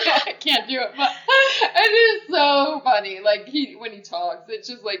 I can't do it, but it is so funny. Like, when he talks, it's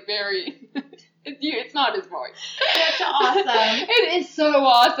just, like, very... It's not his voice. That's awesome. It is so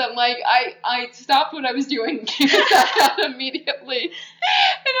awesome. Like, I stopped what I was doing and came back out immediately. And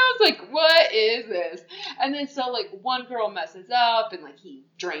I was like, what is this? And then so, like, one girl messes up and, like, he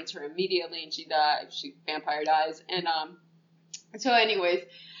drains her immediately and she dies. Vampire dies. And, so anyways,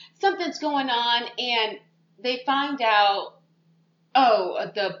 something's going on and they find out,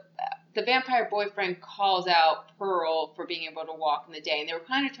 the vampire boyfriend calls out Pearl for being able to walk in the day, and they were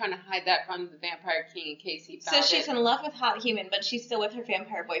kind of trying to hide that from the vampire king in case he found it. So she's in love with hot human, but she's still with her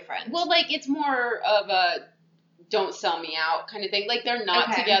vampire boyfriend. Well, like, it's more of a don't sell me out kind of thing. Like, they're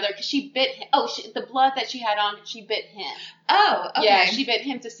not together because she bit him. Oh, the blood that she had on, she bit him. Oh, okay. Yeah, she bit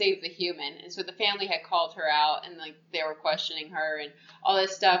him to save the human, and so the family had called her out, and, like, they were questioning her and all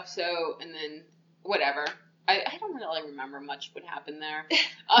this stuff, so, and then, whatever. I don't really remember much what happened there. But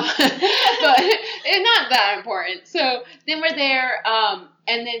it's not that important. So then we're there,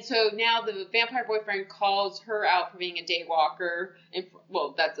 and then so now the vampire boyfriend calls her out for being a daywalker. And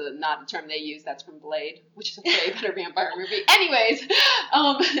well, that's not a term they use. That's from Blade, which is a way better vampire movie. Anyways,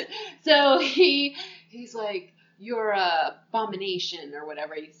 so he's like, you're a abomination or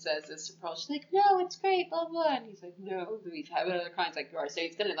whatever he says this to Pearl. She's like, no, it's great, blah, blah. And he's like, no, we've had other kinds like you are. So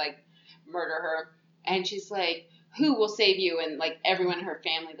he's going to, like, murder her. And she's like, who will save you? And, like, everyone in her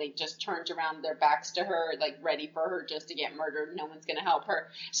family, like, just turns around their backs to her, like, ready for her just to get murdered. No one's going to help her.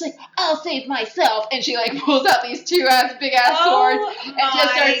 She's like, I'll save myself. And she, like, pulls out these big-ass swords and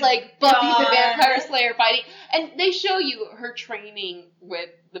just starts, like, Buffy the Vampire Slayer fighting. And they show you her training with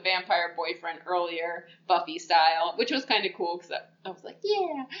the vampire boyfriend earlier, Buffy style, which was kind of cool because I was like,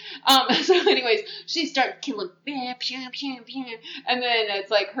 yeah. So anyways, she starts killing, and then it's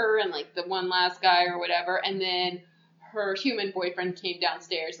like her and like the one last guy or whatever, and then her human boyfriend came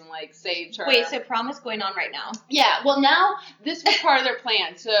downstairs and like saved her. Wait, so prom is going on right now? Yeah, well now this was part of their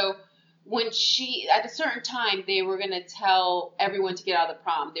plan. So when at a certain time, they were going to tell everyone to get out of the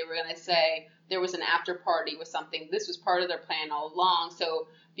prom. They were going to say there was an after party with something. This was part of their plan all along. So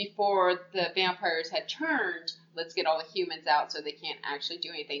before the vampires had turned, let's get all the humans out so they can't actually do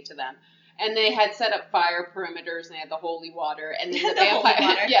anything to them. And they had set up fire perimeters, and they had the holy water. And then the vampire, holy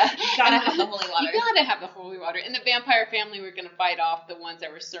water. Yeah, you gotta have the holy water. You gotta have the holy water. And the vampire family were gonna fight off the ones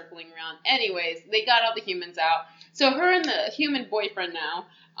that were circling around. Anyways, they got all the humans out. So her and the human boyfriend now,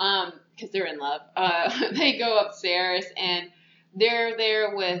 because they're in love, they go upstairs, and they're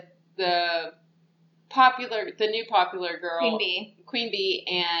there with the new popular girl, Queen Bee,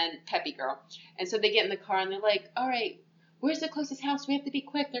 and Peppy Girl. And so they get in the car and they're like, all right, where's the closest house? We have to be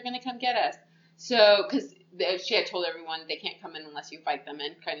quick. They're going to come get us. So, because she had told everyone they can't come in unless you fight them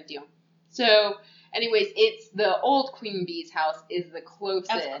in, kind of deal. So, anyways, it's the old Queen Bee's house is the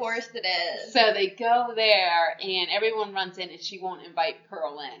closest. Of course it is. So they go there and everyone runs in and she won't invite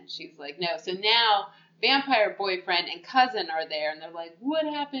Pearl in. She's like, no. So now vampire boyfriend and cousin are there and they're like, what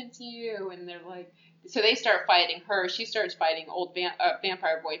happened to you? And they're like, so they start fighting her. She starts fighting old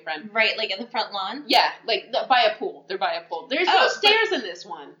vampire boyfriend. Right, like in the front lawn? Yeah, like by a pool. They're by a pool. There's no stairs in this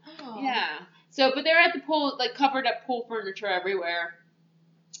one. Oh. Yeah. So, but they're at the pool, like covered up pool furniture everywhere.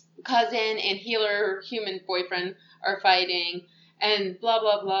 Cousin and healer human boyfriend are fighting and blah,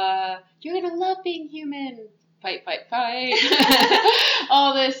 blah, blah. You're going to love being human. Fight, fight, fight.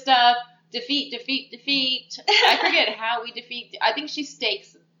 All this stuff. Defeat, defeat, defeat. I forget how we defeat. I think she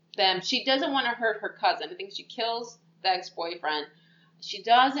stakes them. She doesn't want to hurt her cousin. I think she kills the ex-boyfriend. She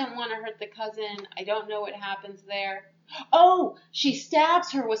doesn't want to hurt the cousin. I don't know what happens there. Oh, she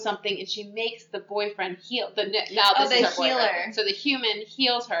stabs her with something and she makes the boyfriend heal. This is her healer. boyfriend. So the human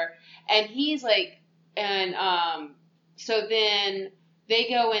heals her, and he's like, and so then they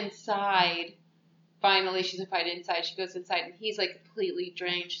go inside. Finally, she's a fight inside. She goes inside, and he's like completely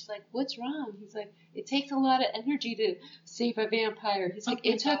drained. She's like, "What's wrong?" He's like, "It takes a lot of energy to save a vampire." He's like,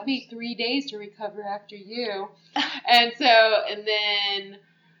 "It took me 3 days to recover after you," and then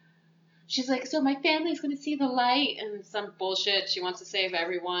she's like, "So my family's gonna see the light," and some bullshit. She wants to save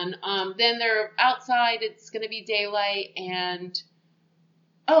everyone. Then they're outside. It's gonna be daylight, and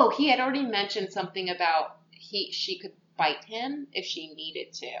he had already mentioned something about she could bite him if she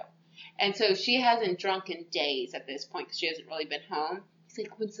needed to. And so she hasn't drunk in days at this point because she hasn't really been home. He's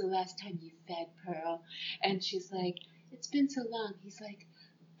like, when's the last time you fed Pearl? And she's like, it's been so long. He's like,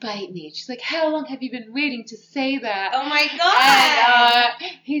 bite me. She's like, how long have you been waiting to say that? Oh my God.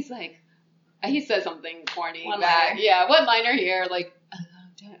 And he's like, he says something corny. One-liner. Yeah, one-liner here. Like,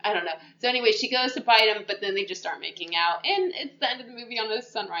 I don't know. So anyway, she goes to bite him, but then they just start making out. And it's the end of the movie on a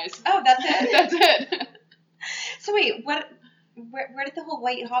sunrise. Oh, that's it? That's it. So wait, Where did the whole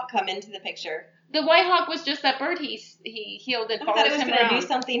white hawk come into the picture? The White Hawk was just that bird he healed and I follows thought it was him going to around. do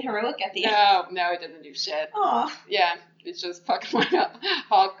something heroic at the end. No, it doesn't do shit. Aw. Yeah, it's just fucking White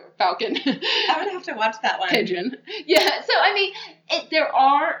Hawk, Falcon. I'm going to have to watch that one. Pigeon. Yeah, so I mean, there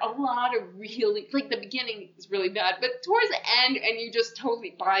are a lot of really, like the beginning is really bad, but towards the end, and you just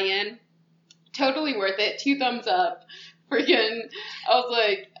totally buy in. Totally worth it. 2 thumbs up. Freaking, I was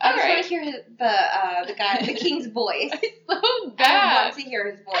like, all I just right. want to hear the guy, the king's voice. It's so I bad. want to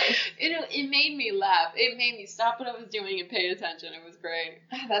hear his voice. It made me laugh. It made me stop what I was doing and pay attention. It was great.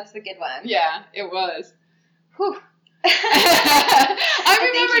 That's the good one. Yeah, it was. Whew. I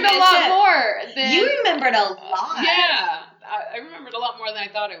remembered a lot more than... You remembered a lot. Yeah. I remembered a lot more than I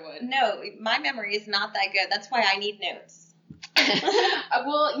thought I would. No, my memory is not that good. That's why I need notes.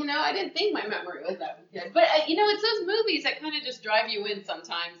 Well, I didn't think my memory was that good. But, it's those movies that kind of just drive you in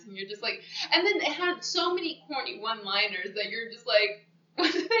sometimes. And you're just like... And then it had so many corny one-liners that you're just like,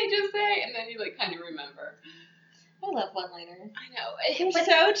 what did they just say? And then you, like, kind of remember. I love one-liners. I know. It was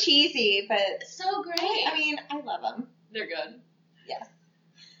so cheesy, but... So great. I mean, I love them. They're good. Yes.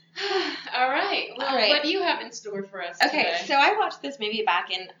 All right. Well, All right. What do you have in store for us Okay, today? so I watched this movie back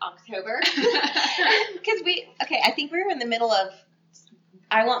in October. Because I think we were in the middle of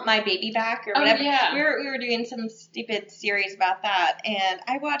I Want My Baby Back or whatever. Oh, yeah. We were doing some stupid series about that, and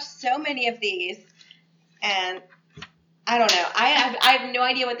I watched so many of these, and I don't know. I have no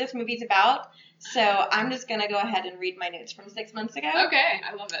idea what this movie's about, so I'm just going to go ahead and read my notes from 6 months ago. Okay,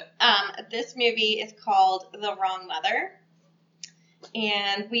 I love it. This movie is called The Wrong Mother.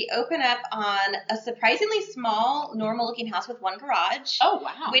 And we open up on a surprisingly small, normal-looking house with 1 garage. Oh,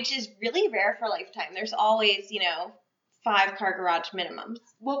 wow. Which is really rare for Lifetime. There's always, 5-car garage minimums.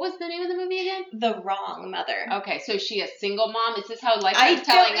 What was the name of the movie again? The Wrong Mother. Okay, so is she a single mom? Is this how Lifetime's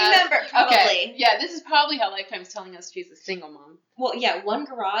telling us? I don't remember, probably. Okay, yeah, this is probably how Lifetime's telling us she's a single mom. Well, yeah, 1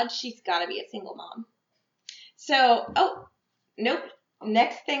 garage, she's got to be a single mom. So, nope.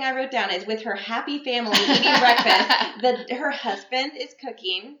 Next thing I wrote down is with her happy family eating breakfast, her husband is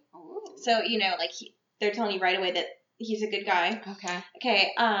cooking. Ooh. So, they're telling you right away that he's a good guy. Okay.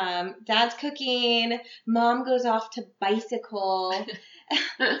 Okay, dad's cooking, mom goes off to bicycle,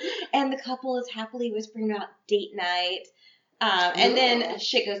 and the couple is happily whispering about date night, and then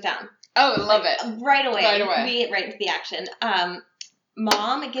shit goes down. Oh, I love it. Right away. Right away. We get right into the action.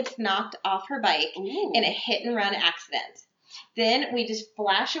 Mom gets knocked off her bike in a hit-and-run accident. Then we just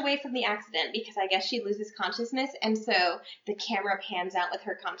flash away from the accident because I guess she loses consciousness, and so the camera pans out with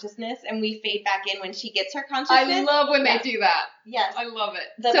her consciousness, and we fade back in when she gets her consciousness. I love when they do that. Yes. I love it.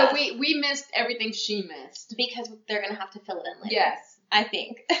 The So best. we missed everything she missed. Because they're going to have to fill it in later. Yes. I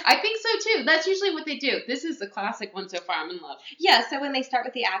think. I think so, too. That's usually what they do. This is the classic one so far. I'm in love. Yeah, so when they start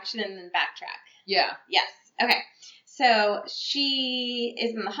with the action and then backtrack. Yeah. Yes. Okay. So she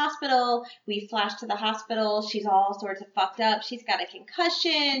is in the hospital. We flash to the hospital. She's all sorts of fucked up. She's got a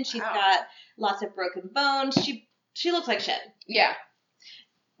concussion. She's got lots of broken bones. She looks like shit. Yeah.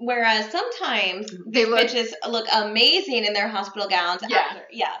 Whereas sometimes They look... bitches look amazing in their hospital gowns. Yeah. After.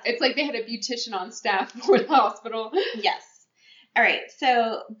 Yeah. It's like they had a beautician on staff for the hospital. Yes. All right.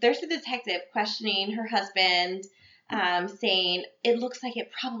 So there's the detective questioning her husband. Saying it looks like it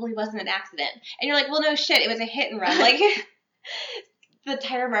probably wasn't an accident, and you're like, well, no shit, it was a hit and run. Like the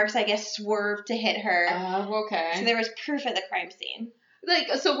tire marks, I guess, swerved to hit her. Oh, okay. So there was proof at the crime scene. Like,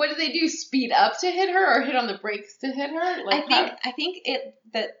 so what did they do? Speed up to hit her, or hit on the brakes to hit her? Like, I think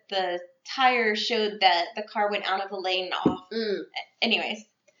that the tire showed that the car went out of the lane and off. Anyways,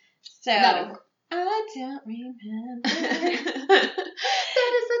 so I don't remember. That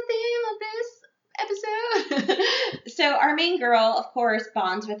is the theme of this episode. So our main girl, of course,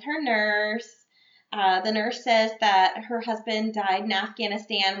 bonds with her nurse. The nurse says that her husband died in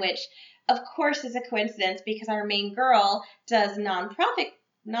Afghanistan, which, of course, is a coincidence because our main girl does nonprofit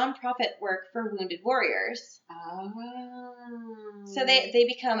work for wounded warriors. Oh. So they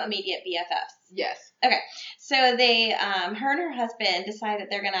become immediate BFFs. Yes. Okay. So they, her and her husband decide that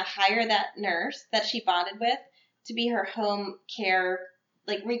they're going to hire that nurse that she bonded with to be her home care,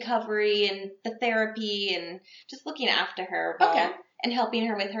 like recovery and the therapy and just looking after her and helping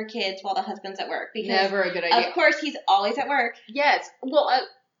her with her kids while the husband's at work. Because never a good idea. Of course, he's always at work. Yes. Well,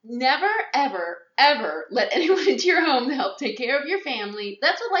 never, ever, ever let anyone into your home to help take care of your family.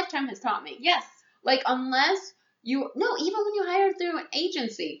 That's what Lifetime has taught me. Yes. Like, even when you hire through an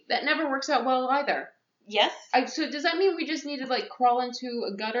agency, that never works out well either. Yes. So does that mean we just need to, like, crawl into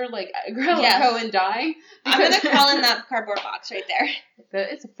a gutter like Alco and die? I'm going to crawl in that cardboard box right there.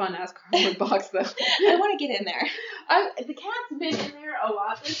 It's a fun-ass cardboard box, though. I want to get in there. The cat's been in there a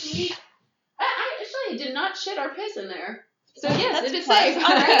lot this week. I actually did not shit or piss in there. So yes, That's it is plus. safe.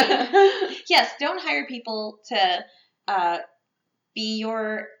 All right. Yes, don't hire people to be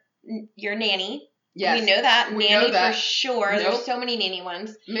your nanny. Yes. We know that. We nanny know that. for sure. Nope. There's so many nanny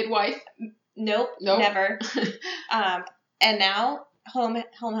ones. Midwife. Nope. Never. And now home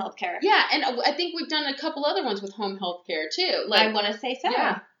health care. Yeah, and I think we've done a couple other ones with home health care too. Like, I want to say so.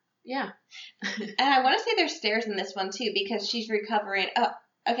 Yeah. And I want to say there's stairs in this one too because she's recovering. Oh,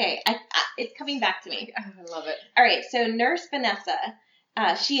 okay. It's coming back to me. I love it. All right. So Nurse Vanessa,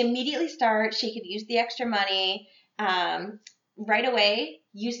 she immediately starts. She could use the extra money. Right away,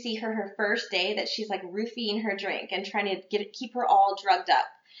 you see her first day that she's like roofing her drink and trying to keep her all drugged up.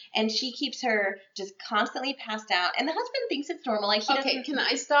 And she keeps her just constantly passed out. And the husband thinks it's normal. Like Okay, can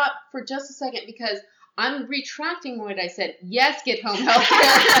I stop for just a second because I'm retracting what I said. Yes, get home health care.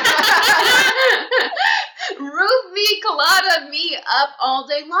 Roof me, colada me up all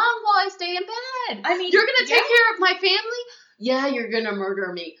day long while I stay in bed. I mean, you're going to take care of my family? Yeah, you're going to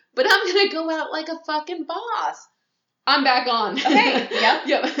murder me. But I'm going to go out like a fucking boss. I'm back on. Okay,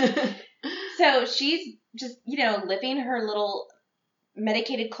 Yep. So she's just, living her little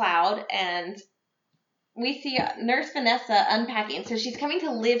medicated cloud, and we see Nurse Vanessa unpacking. So she's coming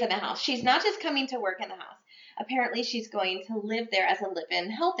to live in the house. She's not just coming to work in the house. Apparently, she's going to live there as a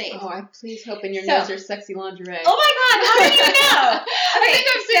live-in health aide. Oh, I please hope in your nose there's sexy lingerie. Oh my God, how did you know? Okay, I think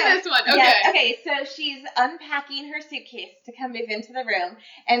I've seen this one. Okay. Yes, okay, so she's unpacking her suitcase to come move into the room,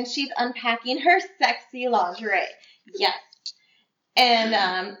 and she's unpacking her sexy lingerie. Yes.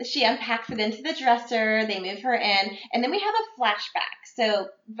 And she unpacks it into the dresser. They move her in. And then we have a flashback. So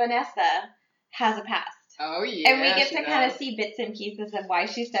Vanessa has a past. Oh, yeah. And we get to kind of see bits and pieces of why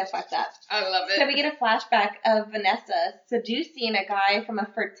she's so fucked up. I love it. So we get a flashback of Vanessa seducing a guy from a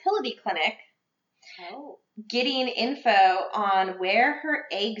fertility clinic. Oh. Getting info on where her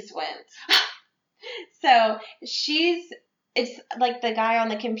eggs went. So it's like the guy on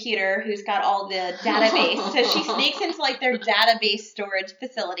the computer who's got all the database. So she sneaks into like their database storage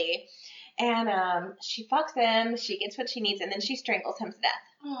facility, and she fucks him. She gets what she needs, and then she strangles him to death.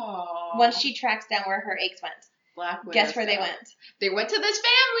 Aww. Once she tracks down where her eggs went. Black Widow Guess where stuff. they went? They went to this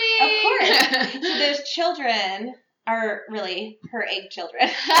family. Of course. So those children are really her egg children.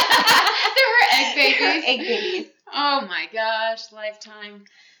 They're her egg babies. Her egg babies. Oh my gosh, Lifetime.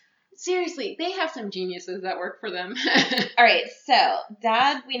 Seriously, they have some geniuses that work for them. All right, so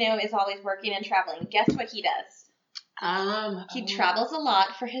Dad, we know, is always working and traveling. Guess what he does? He travels a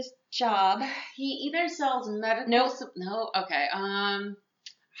lot for his job. He either sells medical. Nope. No. Okay.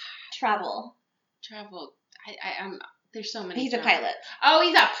 Travel. There's so many. He's a pilot. Oh,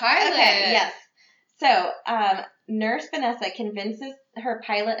 he's a pilot. Okay. Yes. So, Nurse Vanessa convinces her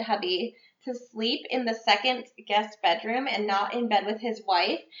pilot hubby to sleep in the second guest bedroom and not in bed with his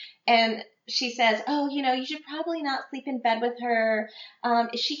wife. And she says, oh, you should probably not sleep in bed with her.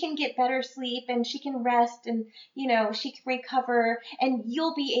 She can get better sleep and she can rest and, she can recover and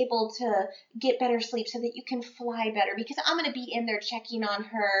you'll be able to get better sleep so that you can fly better because I'm going to be in there checking on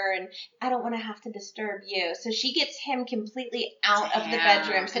her and I don't want to have to disturb you. So she gets him completely out of the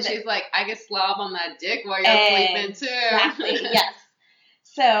bedroom. So and she's like, I can slob on that dick while you're sleeping too. Exactly, yes.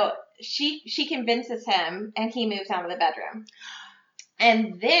 So she convinces him and he moves out of the bedroom.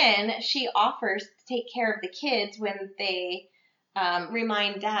 And then she offers to take care of the kids when they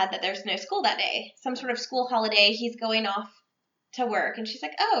remind Dad that there's no school that day. Some sort of school holiday. He's going off to work. And she's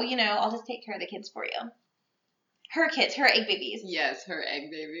like, oh, I'll just take care of the kids for you. Her kids, her egg babies. Yes, her egg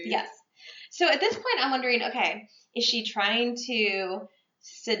babies. Yes. So at this point, I'm wondering, okay, is she trying to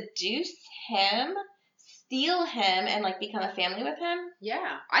seduce him, steal him, and become a family with him?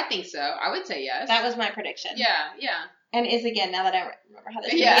 Yeah, I think so. I would say yes. That was my prediction. Yeah. And is again, now that I remember how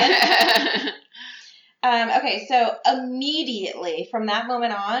this began. Okay, so immediately from that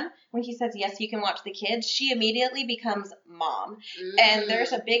moment on, when he says, yes, you can watch the kids, she immediately becomes mom. And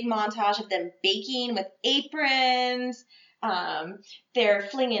there's a big montage of them baking with aprons. They're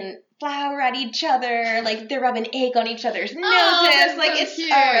flinging flour at each other. They're rubbing egg on each other's noses. It's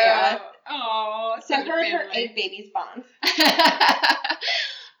cute. Oh, yeah. Oh, so her and her egg babies bond.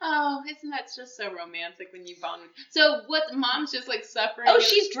 Oh, isn't that just so romantic when you bond? So what? Mom's just suffering. Oh,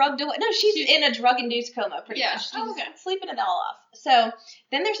 she's drugged away. No, she's in a drug-induced coma, pretty much. She's sleeping it all off. So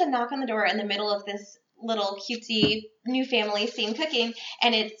then there's a knock on the door in the middle of this little cutesy new family scene cooking,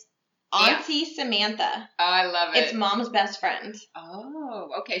 and it's Auntie Samantha. Oh, I love it. It's Mom's best friend. Oh,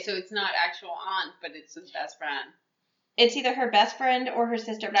 okay. So it's not actual aunt, but it's his best friend. It's either her best friend or her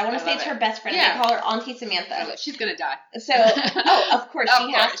sister, but I want to say it's her best friend. Yeah. They call her Auntie Samantha. She's going to die. So, of course,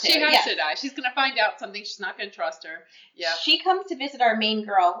 she has to. She has to die. She's going to find out something. She's not going to trust her. Yeah. She comes to visit our main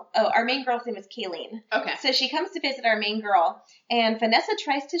girl. Oh, our main girl's name is Kayleen. Okay. So she comes to visit our main girl, and Vanessa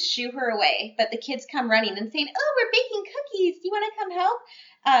tries to shoo her away, but the kids come running and saying, "Oh, we're baking cookies. Do you want to come help?"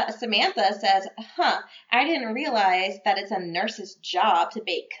 Samantha says, I didn't realize that it's a nurse's job to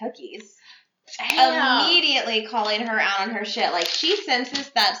bake cookies. Immediately calling her out on her shit. Like, she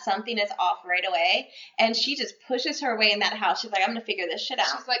senses that something is off right away, and she just pushes her way in that house. She's like, I'm going to figure this shit out.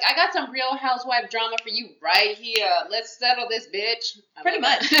 She's like, I got some Real Housewife drama for you right here. Let's settle this, bitch. Pretty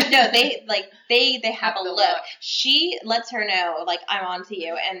much. No, they have a look. She lets her know, like, I'm on to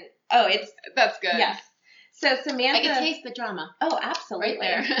you, and, That's good. Yes. So Samantha... I can taste the drama. Oh, absolutely.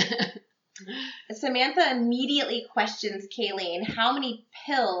 Right there. Samantha immediately questions Kayleen how many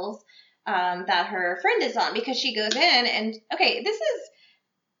pills that her friend is on, because she goes in and, this is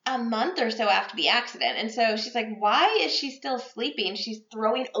a month or so after the accident. And so she's like, why is she still sleeping? She's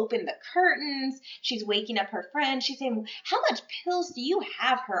throwing open the curtains. She's waking up her friend. She's saying, how much pills do you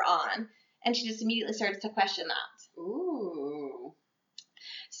have her on? And she just immediately starts to question that. Ooh.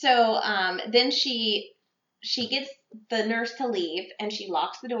 So then she gets the nurse to leave, and she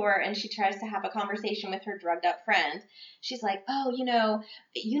locks the door, and she tries to have a conversation with her drugged up friend. She's like,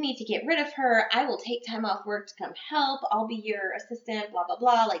 you need to get rid of her. I will take time off work to come help. I'll be your assistant, blah, blah,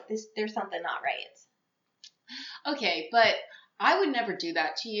 blah. Like, there's something not right. Okay, but I would never do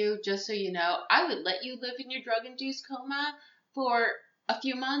that to you, just so you know. I would let you live in your drug-induced coma for a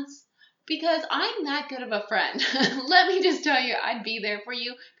few months, because I'm that good of a friend. Let me just tell you, I'd be there for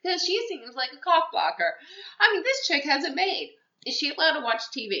you, because she seems like a cock blocker. I mean, this chick has it made. Is she allowed to watch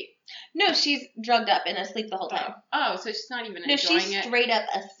TV? No, she's drugged up and asleep the whole time. Oh, so she's not even enjoying it? No, she's straight up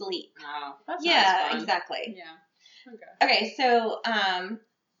asleep. Oh, that's yeah, fun. Exactly. Yeah. Okay, so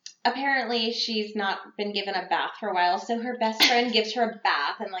apparently she's not been given a bath for a while, so her best friend gives her a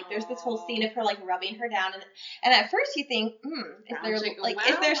bath, and like there's this whole scene of her like rubbing her down, and at first you think,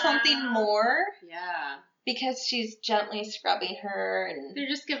 is there something more? Yeah. Because she's gently scrubbing her, and they're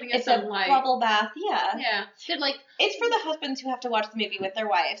just giving us it's a bubble bath. Yeah. Yeah. They're like, it's for the husbands who have to watch the movie with their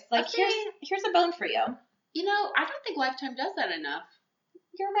wives. Like, here's a bone for you. You know, I don't think Lifetime does that enough.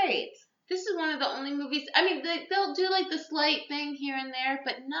 You're right. This is one of the only movies. I mean, they'll do like the slight thing here and there,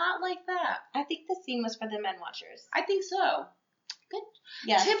 but not like that. I think the scene was for the men watchers. I think so. Good.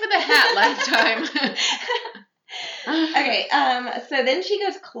 Yes. Tip of the hat, Lifetime. Okay. So then she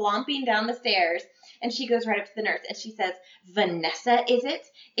goes clomping down the stairs, and she goes right up to the nurse, and she says, "Vanessa, is it?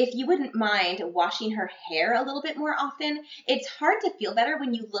 If you wouldn't mind washing her hair a little bit more often, it's hard to feel better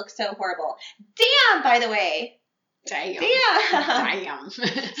when you look so horrible." Damn, by the way. Damn. So,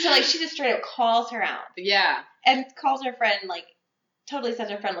 like, she just straight up calls her out. Yeah. And calls her friend, like, totally says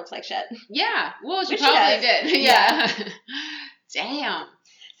her friend looks like shit. Yeah. Well, she probably did. Yeah. Damn.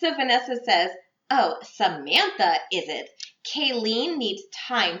 So Vanessa says, "Oh, Samantha, is it? Kayleen needs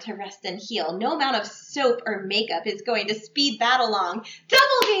time to rest and heal. No amount of soap or makeup is going to speed that along."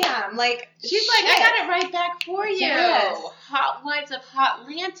 Double damn! Like, she's like, I got it right back for you. Yes. Hot Wives of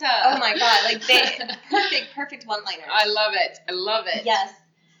Hotlanta. Oh my god, like perfect one-liners. I love it. Yes.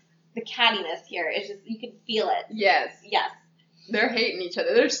 The cattiness here is just, you can feel it. Yes. Yes. They're hating each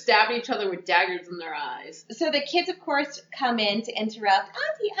other. They're stabbing each other with daggers in their eyes. So the kids, of course, come in to interrupt.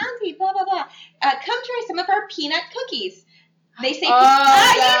 Auntie, blah, blah, blah. Come try some of our peanut cookies. They say, you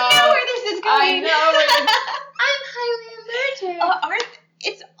know where this is going. I know. I'm highly allergic.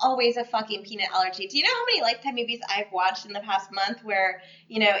 It's always a fucking peanut allergy. Do you know how many Lifetime movies I've watched in the past month where,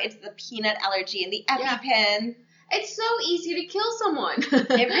 it's the peanut allergy and the EpiPen? It's so easy to kill someone. It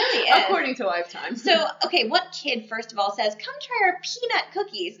really is. According to Lifetime. So, okay, what kid, first of all, says, "Come try our peanut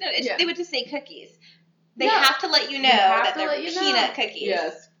cookies"? No, they would just say cookies. They have to let you know that they're peanut cookies.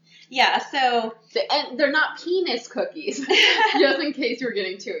 Yes. Yeah, so... And they're not penis cookies, just in case you were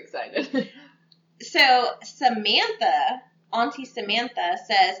getting too excited. So, Auntie Samantha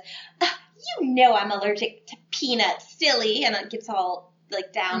says, "You know I'm allergic to peanuts, silly," and it gets all,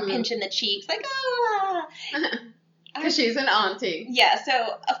 like, down, pinching the cheeks, like, oh, Because she's an auntie. Yeah,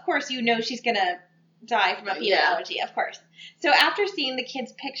 so, of course, she's going to die from a peanut allergy, of course. So after seeing the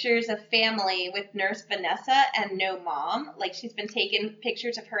kids' pictures of family with Nurse Vanessa and no mom, like, she's been taking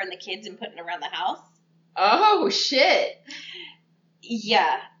pictures of her and the kids and putting around the house. Oh, shit.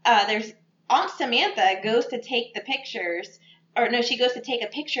 Yeah. There's Aunt Samantha goes to take the pictures, she goes to take a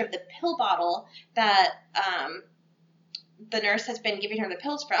picture of the pill bottle that the nurse has been giving her the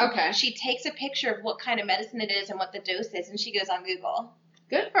pills from. Okay. She takes a picture of what kind of medicine it is and what the dose is, and she goes on Google.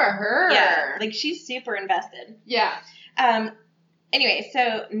 Good for her. Yeah, like, she's super invested. Yeah. Anyway,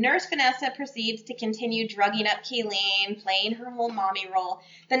 so Nurse Vanessa proceeds to continue drugging up Kayleen, playing her whole mommy role.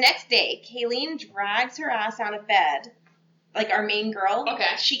 The next day, Kayleen drags her ass out of bed, like our main girl.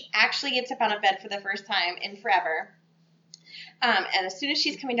 Okay. She actually gets up out of bed for the first time in forever. And as soon as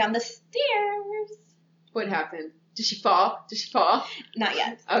she's coming down the stairs... What happened? Did she fall? Not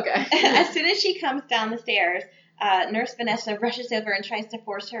yet. Okay. As soon as she comes down the stairs, Nurse Vanessa rushes over and tries to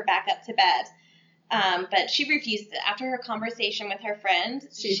force her back up to bed. But she refuses it. After her conversation with her friend,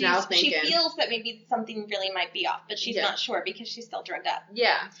 she feels that maybe something really might be off, but she's not sure because she's still drugged up.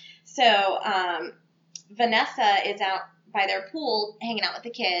 Yeah. So Vanessa is out by their pool hanging out with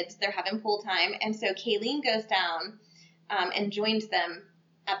the kids. They're having pool time, and so Kayleen goes down and joins them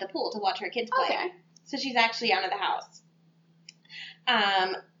at the pool to watch her kids play. Okay. So she's actually out of the house.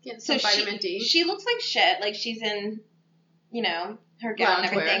 Getting some vitamin D. She looks like shit. Like she's in, her gown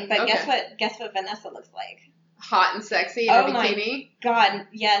and everything. But guess what Vanessa looks like? Hot and sexy in a bikini. My God,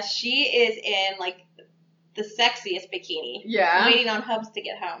 yes, she is in like the sexiest bikini. Yeah. Waiting on Hubs to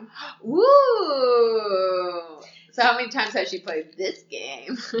get home. Woo! So how many times has she played this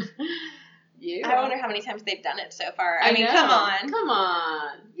game? Yeah. I wonder how many times they've done it so far. I mean, know. come on. Come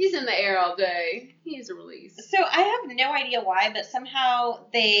on. He's in the air all day. He needs a release. So I have no idea why, but somehow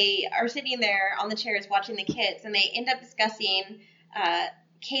they are sitting there on the chairs watching the kids, and they end up discussing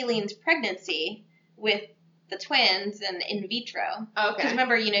Kayleen's pregnancy with the twins and in vitro. Okay. Because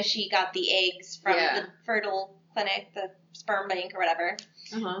remember, she got the eggs from the fertile clinic, the sperm bank or whatever.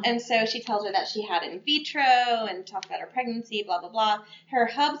 Uh-huh. And so she tells her that she had in vitro and talked about her pregnancy, blah, blah, blah. Her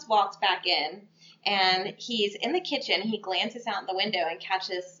Hubs walks back in, and he's in the kitchen. He glances out the window and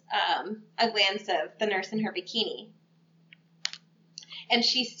catches a glance of the nurse in her bikini. And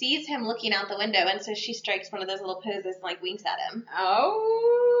she sees him looking out the window, and so she strikes one of those little poses and, winks at him.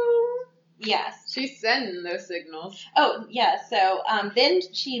 Oh. Yes. She's sending those signals. Oh, yeah. So then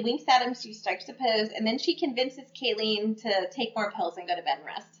she winks at him, she strikes a pose, and then she convinces Kayleen to take more pills and go to bed and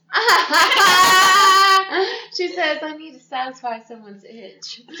rest. She says, I need to satisfy someone's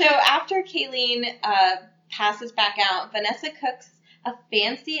itch. So after Kayleen passes back out, Vanessa cooks a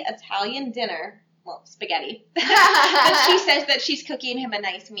fancy Italian dinner. Well, spaghetti. But she says that she's cooking him a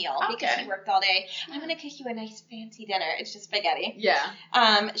nice meal because he worked all day. I'm going to cook you a nice fancy dinner. It's just spaghetti. Yeah.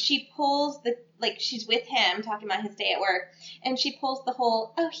 She pulls she's with him talking about his day at work, and she pulls the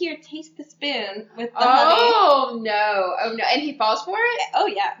whole, oh, here, taste the spoon with the honey. Oh, no. And he falls for it? Oh,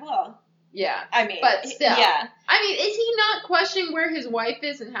 yeah. Well. Yeah. I mean. But still. Yeah. I mean, is he not questioning where his wife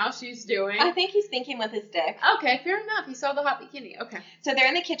is and how she's doing? I think he's thinking with his dick. Okay, fair enough. He saw the hot bikini. Okay. So they're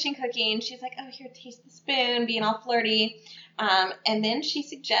in the kitchen cooking. She's like, oh, here, taste the spoon, being all flirty. And then she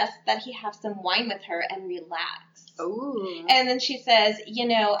suggests that he have some wine with her and relax. Ooh. And then she says,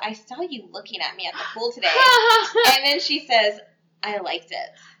 I saw you looking at me at the pool today. And then she says, I liked it.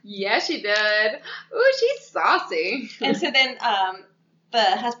 Yeah, she did. Ooh, she's saucy. And so then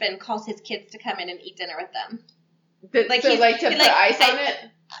the husband calls his kids to come in and eat dinner with them. To put ice on it?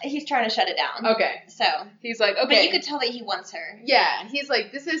 He's trying to shut it down. Okay. So. He's like, okay. But you could tell that he wants her. Yeah. He's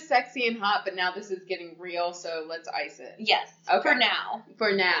like, this is sexy and hot, but now this is getting real, so let's ice it. Yes. Okay.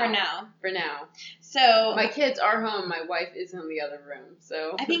 For now. So. My kids are home. My wife is in the other room,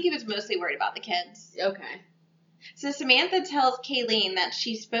 so. I think he was mostly worried about the kids. Okay. So Samantha tells Kayleen that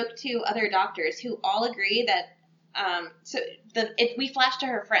she spoke to other doctors who all agree that we flashed to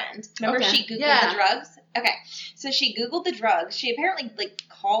her friend. Remember she Googled the drugs? Okay. So she Googled the drugs. She apparently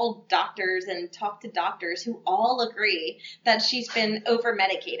called doctors and talked to doctors who all agree that she's been over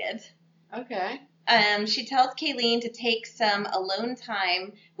medicated. Okay. She tells Kayleen to take some alone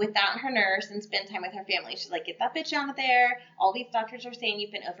time without her nurse and spend time with her family. She's like, get that bitch out of there. All these doctors are saying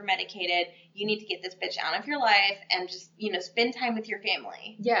you've been over medicated. You need to get this bitch out of your life and just, spend time with your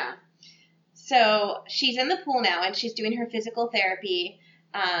family. Yeah. So she's in the pool now, and she's doing her physical therapy.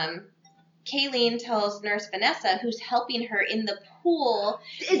 Kayleen tells Nurse Vanessa, who's helping her in the pool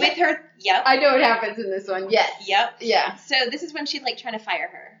with her. Yep. I know what happens in this one. Yes. Yep. Yeah. So this is when she's trying to fire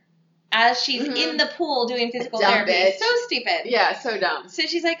her as she's in the pool doing physical therapy. Bitch. So stupid. Yeah, so dumb. So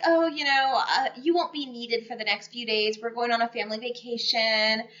she's like, oh, you won't be needed for the next few days. We're going on a family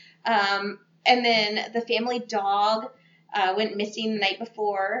vacation. And then the family dog went missing the night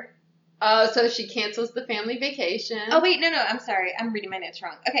before. So she cancels the family vacation. Oh, wait, no, I'm sorry. I'm reading my notes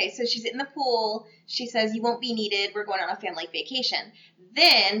wrong. Okay, so she's in the pool. She says, you won't be needed. We're going on a family vacation.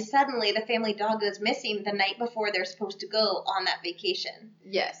 Then, suddenly, the family dog goes missing the night before they're supposed to go on that vacation.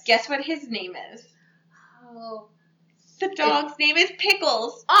 Yes. Guess what his name is? Oh. The dog's name is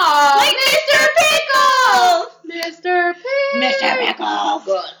Pickles. Oh, like Mr. Pickles! Mr. Pickles! Mr. Pickles!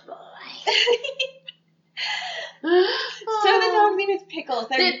 Good boy. is Pickles.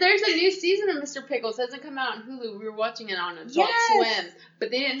 There's a new season of Mr. Pickles. It hasn't come out on Hulu. We were watching it on Adult Swim.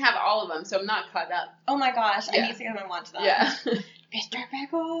 But they didn't have all of them, so I'm not caught up. Oh my gosh. I need to come and watch that. Yeah. Mr.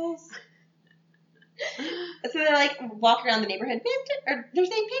 Pickles. So they're like walking around the neighborhood. They're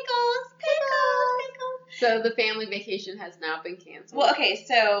saying Pickles. So the family vacation has now been canceled. Well, okay,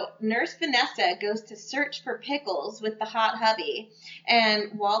 so Nurse Vanessa goes to search for Pickles with the hot hubby,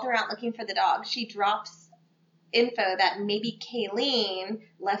 and while they're out looking for the dog, she drops info that maybe Kayleen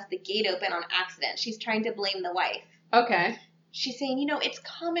left the gate open on accident. She's trying to blame the wife. Okay. She's saying, it's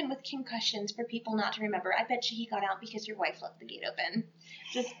common with concussions for people not to remember. I bet you he got out because your wife left the gate open.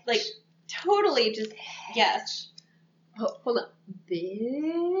 Just, totally just, yes. Hold on.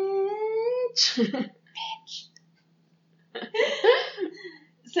 Bitch.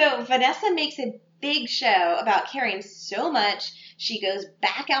 So Vanessa makes a big show about caring so much, she goes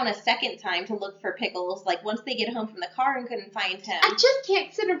back out a second time to look for Pickles, once they get home from the car and couldn't find him. I just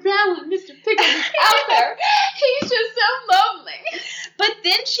can't sit around when Mr. Pickles is out there. He's just so lonely. But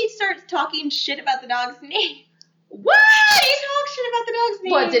then she starts talking shit about the dog's name. What? She talks shit about the dog's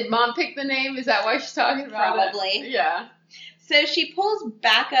name. What, did Mom pick the name? Is that why she's talking about it? Probably. Yeah. So she pulls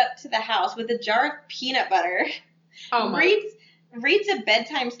back up to the house with a jar of peanut butter. Oh my. Reads a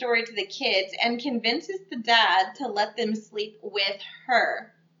bedtime story to the kids and convinces the dad to let them sleep with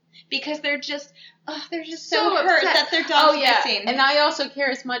her. Because they're just so hurt that their dog's missing. And I also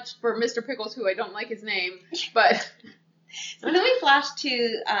care as much for Mr. Pickles, who I don't like his name, but... So then we flash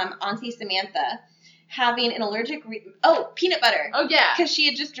to Auntie Samantha having an allergic... peanut butter. Oh, yeah. Because she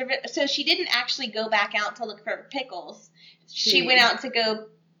had just driven... So she didn't actually go back out to look for Pickles. She went out to go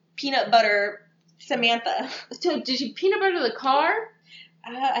peanut butter Samantha. So did she peanut butter the car?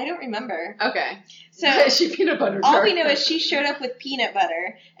 I don't remember. Okay. So she peanut buttered all her. we know is she showed up with peanut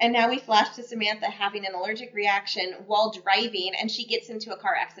butter, and now we flash to Samantha having an allergic reaction while driving, and she gets into a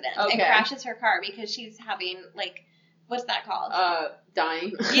car accident and crashes her car because she's having, what's that called?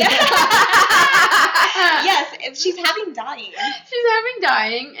 Dying. Yeah. Yes, she's having dying. She's having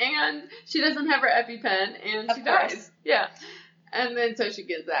dying, and she doesn't have her EpiPen, and she dies. Yeah. And then so she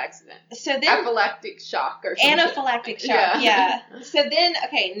gets the accident. So then anaphylactic shock or something. Anaphylactic shock, yeah. So then,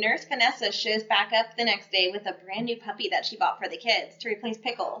 Nurse Vanessa shows back up the next day with a brand new puppy that she bought for the kids to replace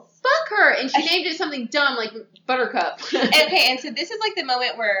Pickles. Fuck her! And she named it something dumb like Buttercup. And so this is the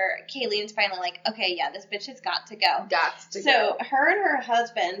moment where Kayleen's finally okay, yeah, this bitch has got to go. So her and her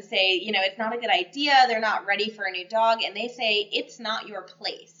husband say, it's not a good idea. They're not ready for a new dog. And they say, it's not your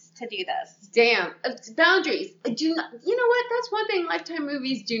place to do this. Damn. Boundaries. You know what? That's one thing Lifetime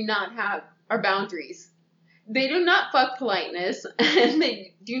movies do not have are boundaries. They do not fuck politeness, and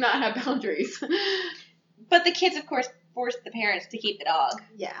they do not have boundaries. But the kids, of course, force the parents to keep the dog.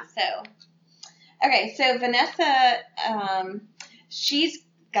 Yeah. So Vanessa, she's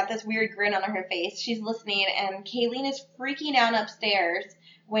got this weird grin on her face. She's listening, and Kayleen is freaking out upstairs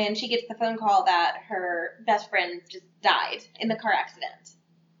when she gets the phone call that her best friend just died in the car accident.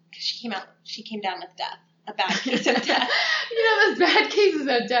 She came down with death. A bad case of death. Those bad cases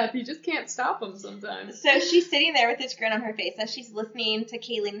of death, you just can't stop them sometimes. So she's sitting there with this grin on her face as she's listening to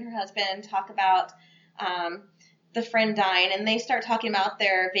Kayleen and her husband talk about the friend dying, and they start talking about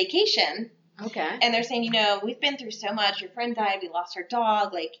their vacation. Okay. And they're saying, we've been through so much. Your friend died. We lost her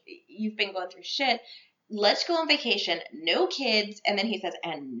dog. You've been going through shit. Let's go on vacation. No kids. And then he says,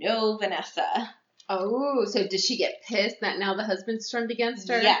 and no Vanessa. Oh, so did she get pissed that now the husband's turned against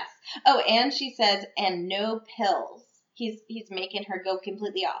her? Yes. Oh, and she says, and no pills. He's making her go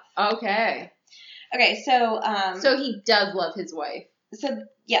completely off. Okay. Okay, so... so he does love his wife. So,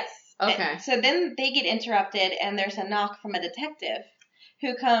 yes. Okay. So then they get interrupted, and there's a knock from a detective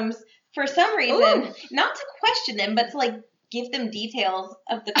who comes, for some reason, not to question them, but to, give them details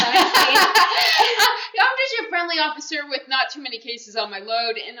of the crime scene. I'm just your friendly officer with not too many cases on my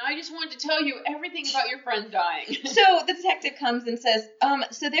load, and I just wanted to tell you everything about your friend dying. So the detective comes and says,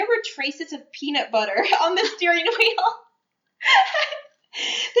 so there were traces of peanut butter on the steering wheel.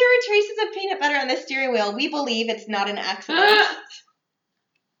 There were traces of peanut butter on the steering wheel. We believe it's not an accident.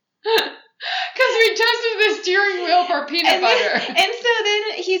 Because we tested the steering wheel for peanut butter. And so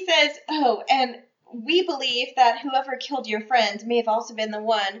then he says, and we believe that whoever killed your friend may have also been the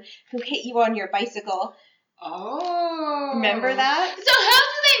one who hit you on your bicycle. Oh. Remember that? So how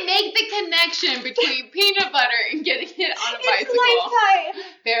do they make the connection between peanut butter and getting hit on a bicycle? It's Lifetime.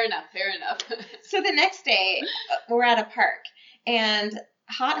 Fair enough. So the next day, we're at a park, and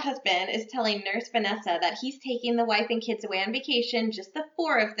hot husband is telling Nurse Vanessa that he's taking the wife and kids away on vacation, just the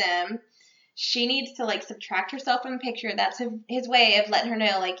four of them. She needs to, subtract herself from the picture. That's his way of letting her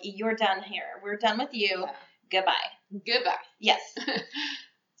know, you're done here. We're done with you. Yeah. Goodbye. Goodbye. Yes.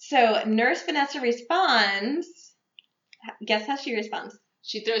 So Nurse Vanessa responds. Guess how she responds?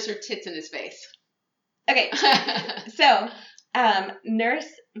 She throws her tits in his face. Okay. So Nurse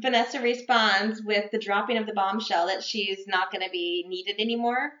Vanessa responds with the dropping of the bombshell that she's not going to be needed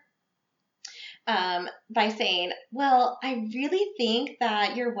anymore. By saying, well, I really think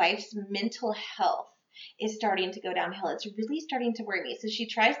that your wife's mental health is starting to go downhill. It's really starting to worry me. So she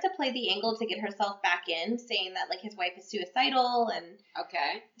tries to play the angle to get herself back in, saying that, like, his wife is suicidal. And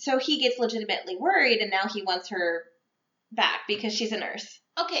okay. So he gets legitimately worried, and now he wants her back because she's a nurse.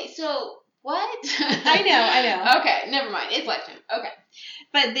 Okay, so what? I know. Okay, never mind. It's Lifetime. Okay.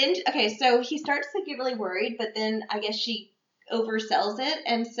 But then, so he starts to get really worried, but then I guess she oversells it,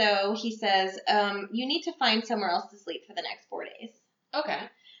 and so he says, you need to find somewhere else to sleep for the next 4 days. Okay.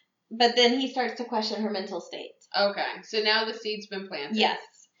 But then he starts to question her mental state. Okay, so now the seed's been planted. Yes.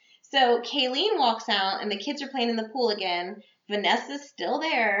 So Kayleen walks out, and the kids are playing in the pool again. Vanessa's still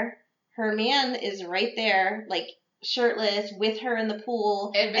there. Her man is right there, like, shirtless, with her in the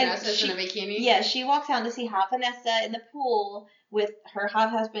pool. And Vanessa's in a bikini? Yeah, she walks out to see hot Vanessa in the pool with her hot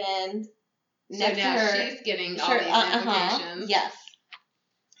husband next to her. So now she's getting all these implications. Yes.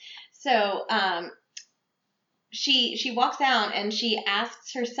 So, she walks out and she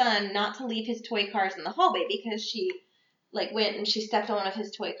asks her son not to leave his toy cars in the hallway because she, like, went and she stepped on one of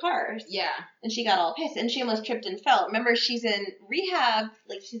his toy cars. Yeah. And she got all pissed and she almost tripped and fell. Remember, she's in rehab,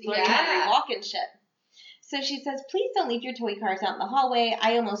 like, she's learning how to walk and shit. So she says, please don't leave your toy cars out in the hallway.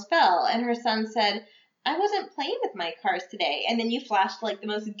 I almost fell. And her son said, I wasn't playing with my cars today. And then you flashed, like, the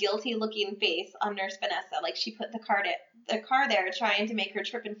most guilty-looking face on Nurse Vanessa. Like, she put the car there trying to make her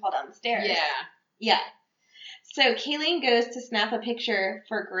trip and fall down the stairs. Yeah. Yeah. So Kayleen goes to snap a picture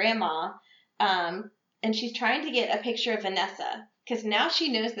for Grandma, and she's trying to get a picture of Vanessa. Because now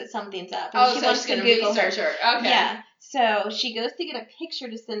she knows that something's up. And she wants to Google her. Okay. Yeah. So she goes to get a picture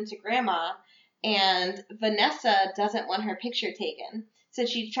to send to Grandma, and Vanessa doesn't want her picture taken. So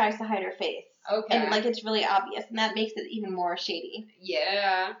she tries to hide her face. Okay. And, like, it's really obvious, and that makes it even more shady.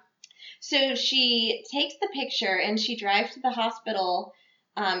 Yeah. So she takes the picture, and she drives to the hospital.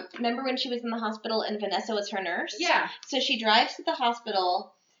 Remember when she was in the hospital and Vanessa was her nurse? Yeah. So she drives to the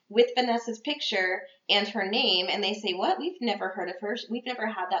hospital with Vanessa's picture and her name, and they say, what? We've never heard of her. We've never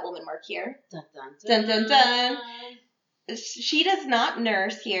had that woman work here. Dun, dun, Dun, dun. dun, dun. She does not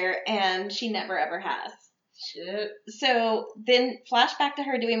nurse here, and she never ever has. Shit. So then flashback to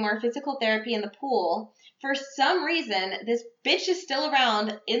her doing more physical therapy in the pool. For some reason, this bitch is still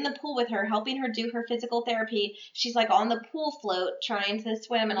around in the pool with her, helping her do her physical therapy. She's, like, on the pool float, trying to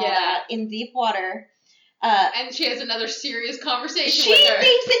swim and all that in deep water. And she has another serious conversation with her. She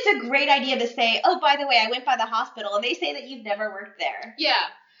thinks it's a great idea to say, oh, by the way, I went by the hospital, and they say that you've never worked there. Yeah.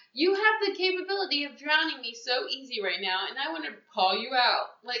 You have the capability of drowning me so easy right now, and I want to call you out.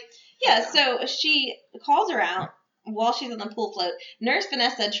 Like, yeah, so she calls her out while she's on the pool float. Nurse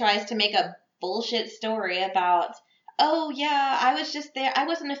Vanessa tries to make a bullshit story about, oh, yeah, I was just there. I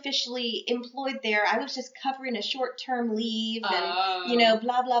wasn't officially employed there. I was just covering a short-term leave and,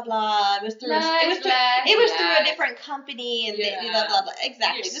 blah, blah, blah. It was through a different company and blah, blah, blah.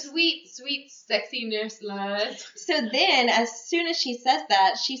 Exactly. Sweet, sweet, sexy nurse lies. So then, as soon as she says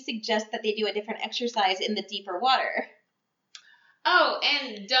that, she suggests that they do a different exercise in the deeper water. Oh,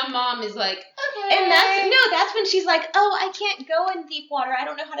 and dumb mom is like, okay. And that's when she's like, oh, I can't go in deep water. I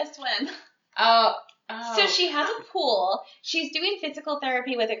don't know how to swim. Oh. So she has a pool. She's doing physical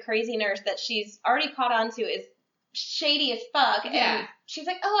therapy with a crazy nurse that she's already caught on to is shady as fuck. Yeah. And she's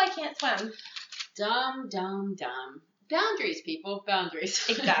like, oh, I can't swim. Dumb, dumb, dumb. Boundaries, people. Boundaries.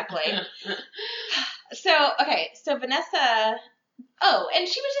 Exactly. So Vanessa... Oh, and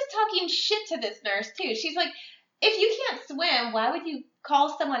she was just talking shit to this nurse, too. She's like, if you can't swim, why would you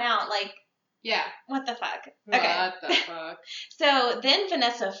call someone out? Like, yeah. What the fuck? Okay. What the fuck? So then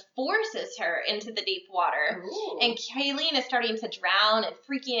Vanessa forces her into the deep water. Ooh. And Kayleen is starting to drown and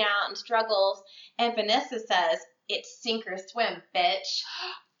freaking out and struggles. And Vanessa says, it's sink or swim, bitch.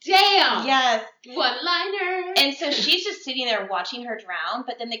 Damn! Yes. One-liner. And so she's just sitting there watching her drown,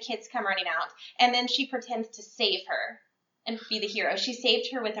 but then the kids come running out. And then she pretends to save her and be the hero. She saved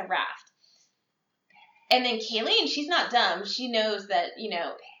her with a raft. And then Kayleen, she's not dumb. She knows that,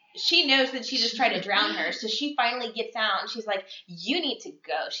 she just tried to drown her. So she finally gets out and she's like, you need to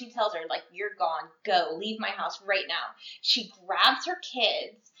go. She tells her, like, you're gone. Go. Leave my house right now. She grabs her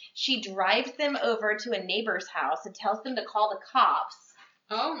kids. She drives them over to a neighbor's house and tells them to call the cops.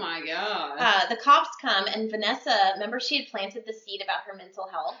 Oh, my God. The cops come, and Vanessa, remember she had planted the seed about her mental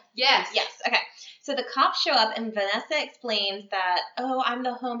health? Yes. Yes. Okay. So the cops show up, and Vanessa explains that, oh, I'm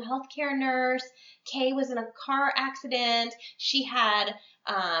the home health care nurse. Kay was in a car accident. She had,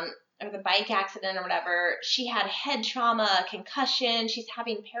 or the bike accident or whatever. She had head trauma, concussion. She's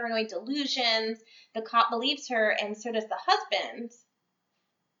having paranoid delusions. The cop believes her, and so does the husband.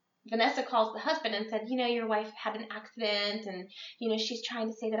 Vanessa calls the husband and said, your wife had an accident, and, she's trying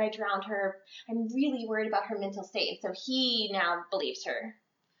to say that I drowned her. I'm really worried about her mental state. So he now believes her.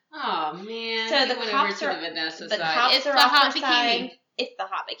 Oh, man. So the cops are, the Vanessa side. It's the hot bikini. It's the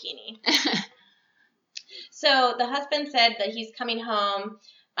hot bikini. So the husband said that he's coming home.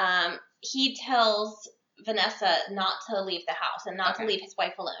 He tells Vanessa not to leave the house and not to leave his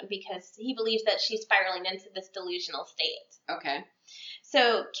wife alone because he believes that she's spiraling into this delusional state. Okay.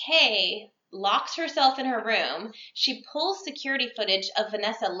 So Kay locks herself in her room. She pulls security footage of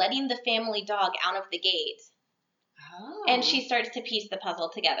Vanessa letting the family dog out of the gate. Oh. And she starts to piece the puzzle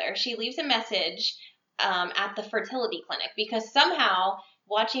together. She leaves a message at the fertility clinic because somehow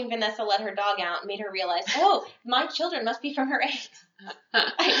watching Vanessa let her dog out made her realize, oh, my children must be from her eggs.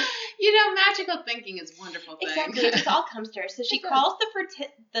 Magical thinking is a wonderful thing. Exactly. It just all comes to her. So she calls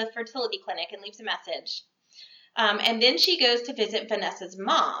the fertility clinic and leaves a message. And then she goes to visit Vanessa's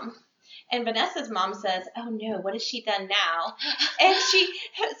mom. And Vanessa's mom says, oh no, what has she done now? And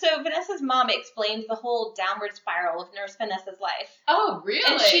so Vanessa's mom explains the whole downward spiral of Nurse Vanessa's life. Oh, really?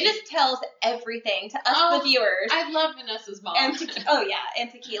 And she just tells everything to us, the viewers. I love Vanessa's mom. And to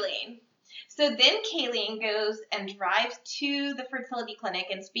Kayleen. So then Kayleen goes and drives to the fertility clinic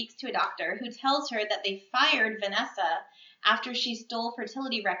and speaks to a doctor who tells her that they fired Vanessa after she stole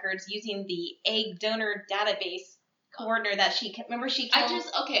fertility records using the egg donor database coordinator that she killed. I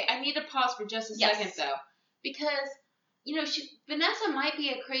need to pause for just a second though, because Vanessa might be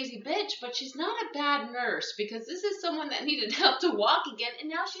a crazy bitch, but she's not a bad nurse because this is someone that needed help to walk again, and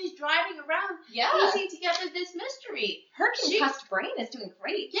now she's driving around piecing together this mystery. Her concussed brain is doing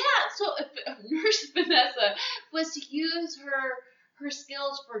great. Yeah, so if Nurse Vanessa was to use her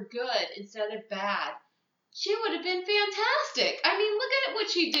skills for good instead of bad, she would have been fantastic. I mean, look at what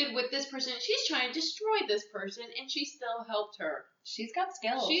she did with this person. She's trying to destroy this person, and she still helped her. She's got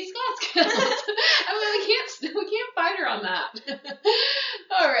skills. I mean, we can't fight her on that.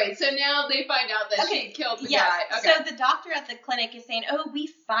 All right, so now they find out that she killed the guy. Okay. So the doctor at the clinic is saying, oh, we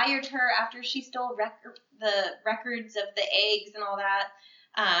fired her after she stole the records of the eggs and all that.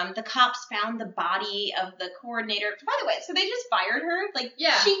 The cops found the body of the coordinator. By the way, so they just fired her?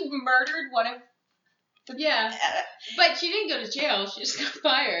 She murdered one of but she didn't go to jail. She just got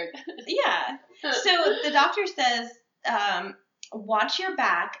fired. Yeah. So the doctor says, watch your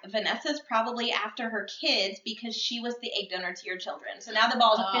back. Vanessa's probably after her kids because she was the egg donor to your children. So now the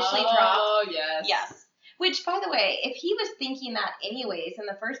ball's officially dropped. Oh, yes. Yes. Which, by the way, if he was thinking that anyways in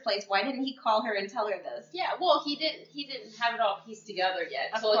the first place, why didn't he call her and tell her this? Yeah, well, he didn't have it all pieced together yet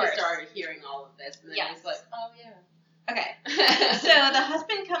until he started hearing all of this. And then he's like, oh, yeah. Okay. So the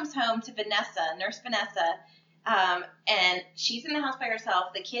husband comes home to Vanessa, Nurse Vanessa, and she's in the house by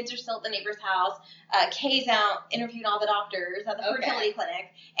herself. The kids are still at the neighbor's house. Kay's out interviewing all the doctors at the fertility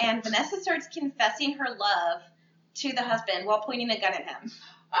clinic. And Vanessa starts confessing her love to the husband while pointing a gun at him.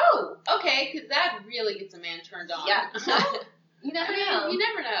 Oh, okay, because that really gets a man turned on. Yeah. You never know. You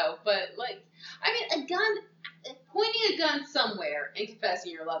never know, but, a gun, pointing a gun somewhere and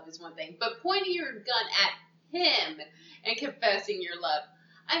confessing your love is one thing, but pointing your gun at him and confessing your love.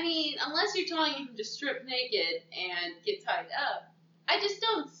 I mean, unless you're telling him to strip naked and get tied up, I just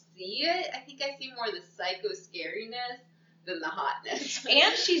don't see it. I think I see more the psycho scariness than the hotness.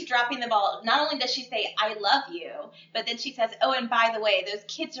 And she's dropping the ball. Not only does she say, I love you, but then she says, oh, and by the way, those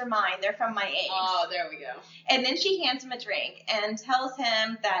kids are mine. They're from my eggs. Oh, there we go. And then she hands him a drink and tells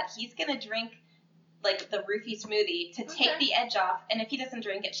him that he's going to drink the roofie smoothie to take the edge off. And if he doesn't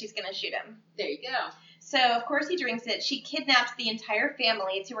drink it, she's going to shoot him. There you go. So, of course, he drinks it. She kidnaps the entire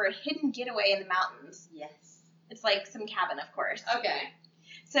family to her hidden getaway in the mountains. Yes. It's like some cabin, of course. Okay.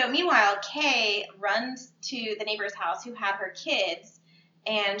 So, meanwhile, Kay runs to the neighbor's house who had her kids,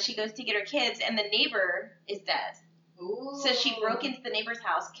 and she goes to get her kids, and the neighbor is dead. Ooh. So she broke into the neighbor's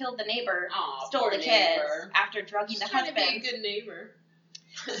house, killed the neighbor, stole the kids neighbor. After drugging the husband. Trying to be a good neighbor.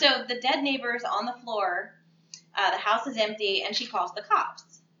 So the dead neighbor's on the floor. The house is empty, and she calls the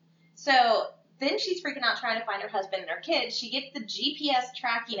cops. So then she's freaking out trying to find her husband and her kids. She gets the GPS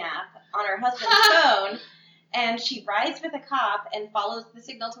tracking app on her husband's phone, and she rides with a cop and follows the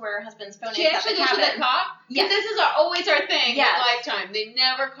signal to where her husband's phone is at the cabin. She actually goes to the cop? Yes. This is always our thing in Lifetime. They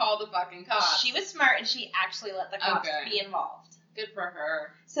never call the fucking cops. She was smart, and she actually let the cops be involved. Good for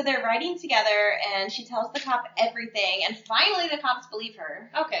her. So they're riding together, and she tells the cop everything, and finally the cops believe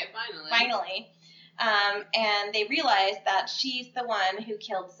her. Okay, finally. And they realize that she's the one who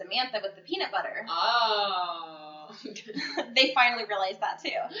killed Samantha with the peanut butter. Oh. They finally realize that, too.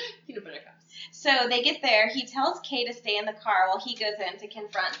 Peanut butter cups. So they get there. He tells Kay to stay in the car while he goes in to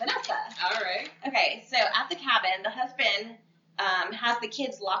confront Vanessa. All right. Okay, so at the cabin, the husband has the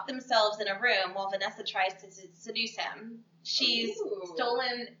kids lock themselves in a room while Vanessa tries to seduce him. She's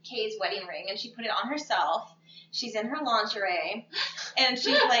stolen Kay's wedding ring, and she put it on herself. She's in her lingerie, and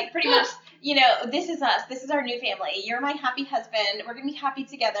she's like, pretty much, this is us. This is our new family. You're my happy husband. We're going to be happy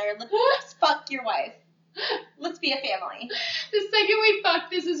together. Let's fuck your wife. Let's be a family. The second we fuck,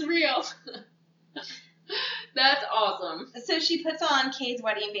 this is real. That's awesome. So she puts on Kay's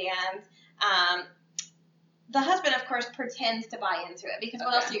wedding band. The husband, of course, pretends to buy into it, because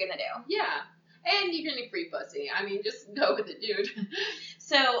what else are you going to do? Yeah. And you're getting free pussy. I mean, just go with it, dude.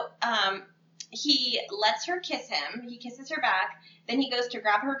 So, he lets her kiss him. He kisses her back. Then he goes to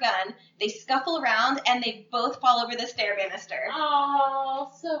grab her gun. They scuffle around, and they both fall over the stair banister. Oh,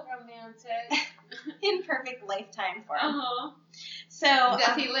 so romantic. In perfect lifetime form. Uh-huh. So,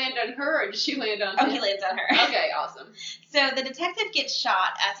 does he land on her, or does she land on him? Oh, he lands on her. Okay, awesome. So, the detective gets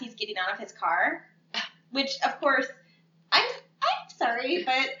shot as he's getting out of his car, which, of course, I'm sorry,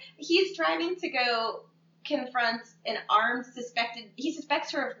 but he's driving to go confront an armed he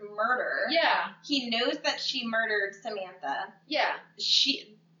suspects her of murder. Yeah. He knows that she murdered Samantha. Yeah.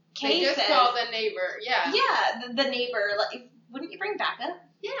 Kay just says, call the neighbor. Yeah. Yeah, the neighbor. Like, wouldn't you bring backup?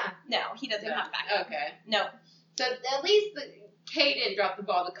 Yeah. No, he doesn't have backup. Okay. No. So at least Kay didn't drop the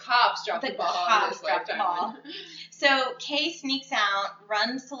ball. The cops dropped the ball. So Kay sneaks out,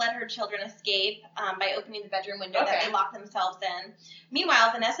 runs to let her children escape by opening the bedroom window that they locked themselves in.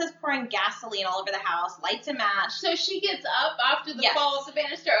 Meanwhile, Vanessa's pouring gasoline all over the house, lights a match. So she gets up after the fall of the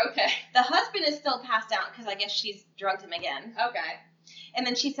banister? Okay. The husband is still passed out because I guess she's drugged him again. Okay. And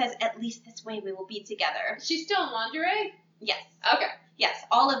then she says, at least this way we will be together. She's still in lingerie? Yes. Okay. Yes,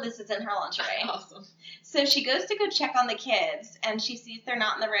 all of this is in her lingerie. Awesome. So she goes to go check on the kids, and she sees they're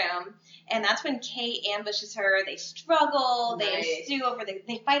not in the room, and that's when Kay ambushes her. They struggle, they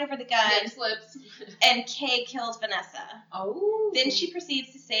fight over the gun, Neck slips, and Kay kills Vanessa. Oh. Then she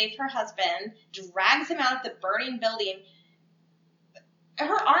proceeds to save her husband, drags him out of the burning building.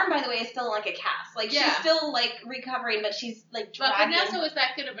 Her arm, by the way, is still in, like, a cast. Like, she's still, like, recovering, but she's, like, dragging. But Vanessa was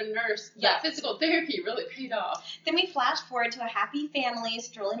that good of a nurse. Yeah. That physical therapy really paid off. Then we flash forward to a happy family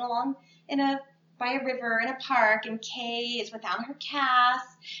strolling along by a river in a park, and Kay is without her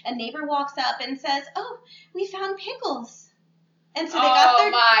cast. A neighbor walks up and says, "Oh, we found Pickles." And so they got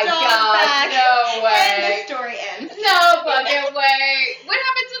their dog back. No way. And the story ends. No fucking way. What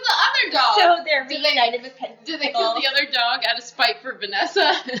happened to the other dog? So they're reunited with Pickles. Did they kill the other dog out of spite for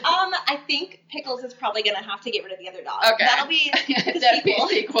Vanessa? I think Pickles is probably going to have to get rid of the other dog. Okay. That'll be a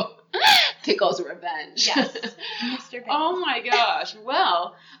sequel. Pickles Revenge. Yes. Mr. Pickles. Oh my gosh.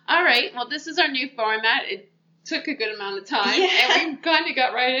 Well, all right. Well, this is our new format. It took a good amount of time, and we kind of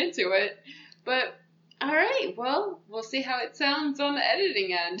got right into it. But, all right. Well, we'll see how it sounds on the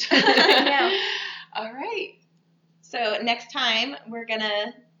editing end. All right. So next time, we're going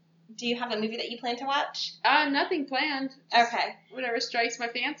to... Do you have a movie that you plan to watch? Nothing planned. Just okay. Whatever strikes my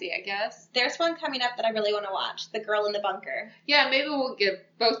fancy, I guess. There's one coming up that I really want to watch. The Girl in the Bunker. Yeah, maybe we'll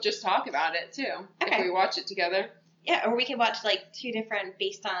both just talk about it, too. Okay. If we watch it together. Yeah, or we could watch, like, 2 different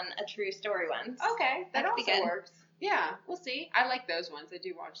based on a true story ones. Okay. That also be good. Works. Yeah, we'll see. I like those ones. I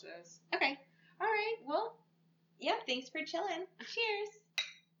do watch those. Okay. All right. Well. Yeah, thanks for chilling. Cheers.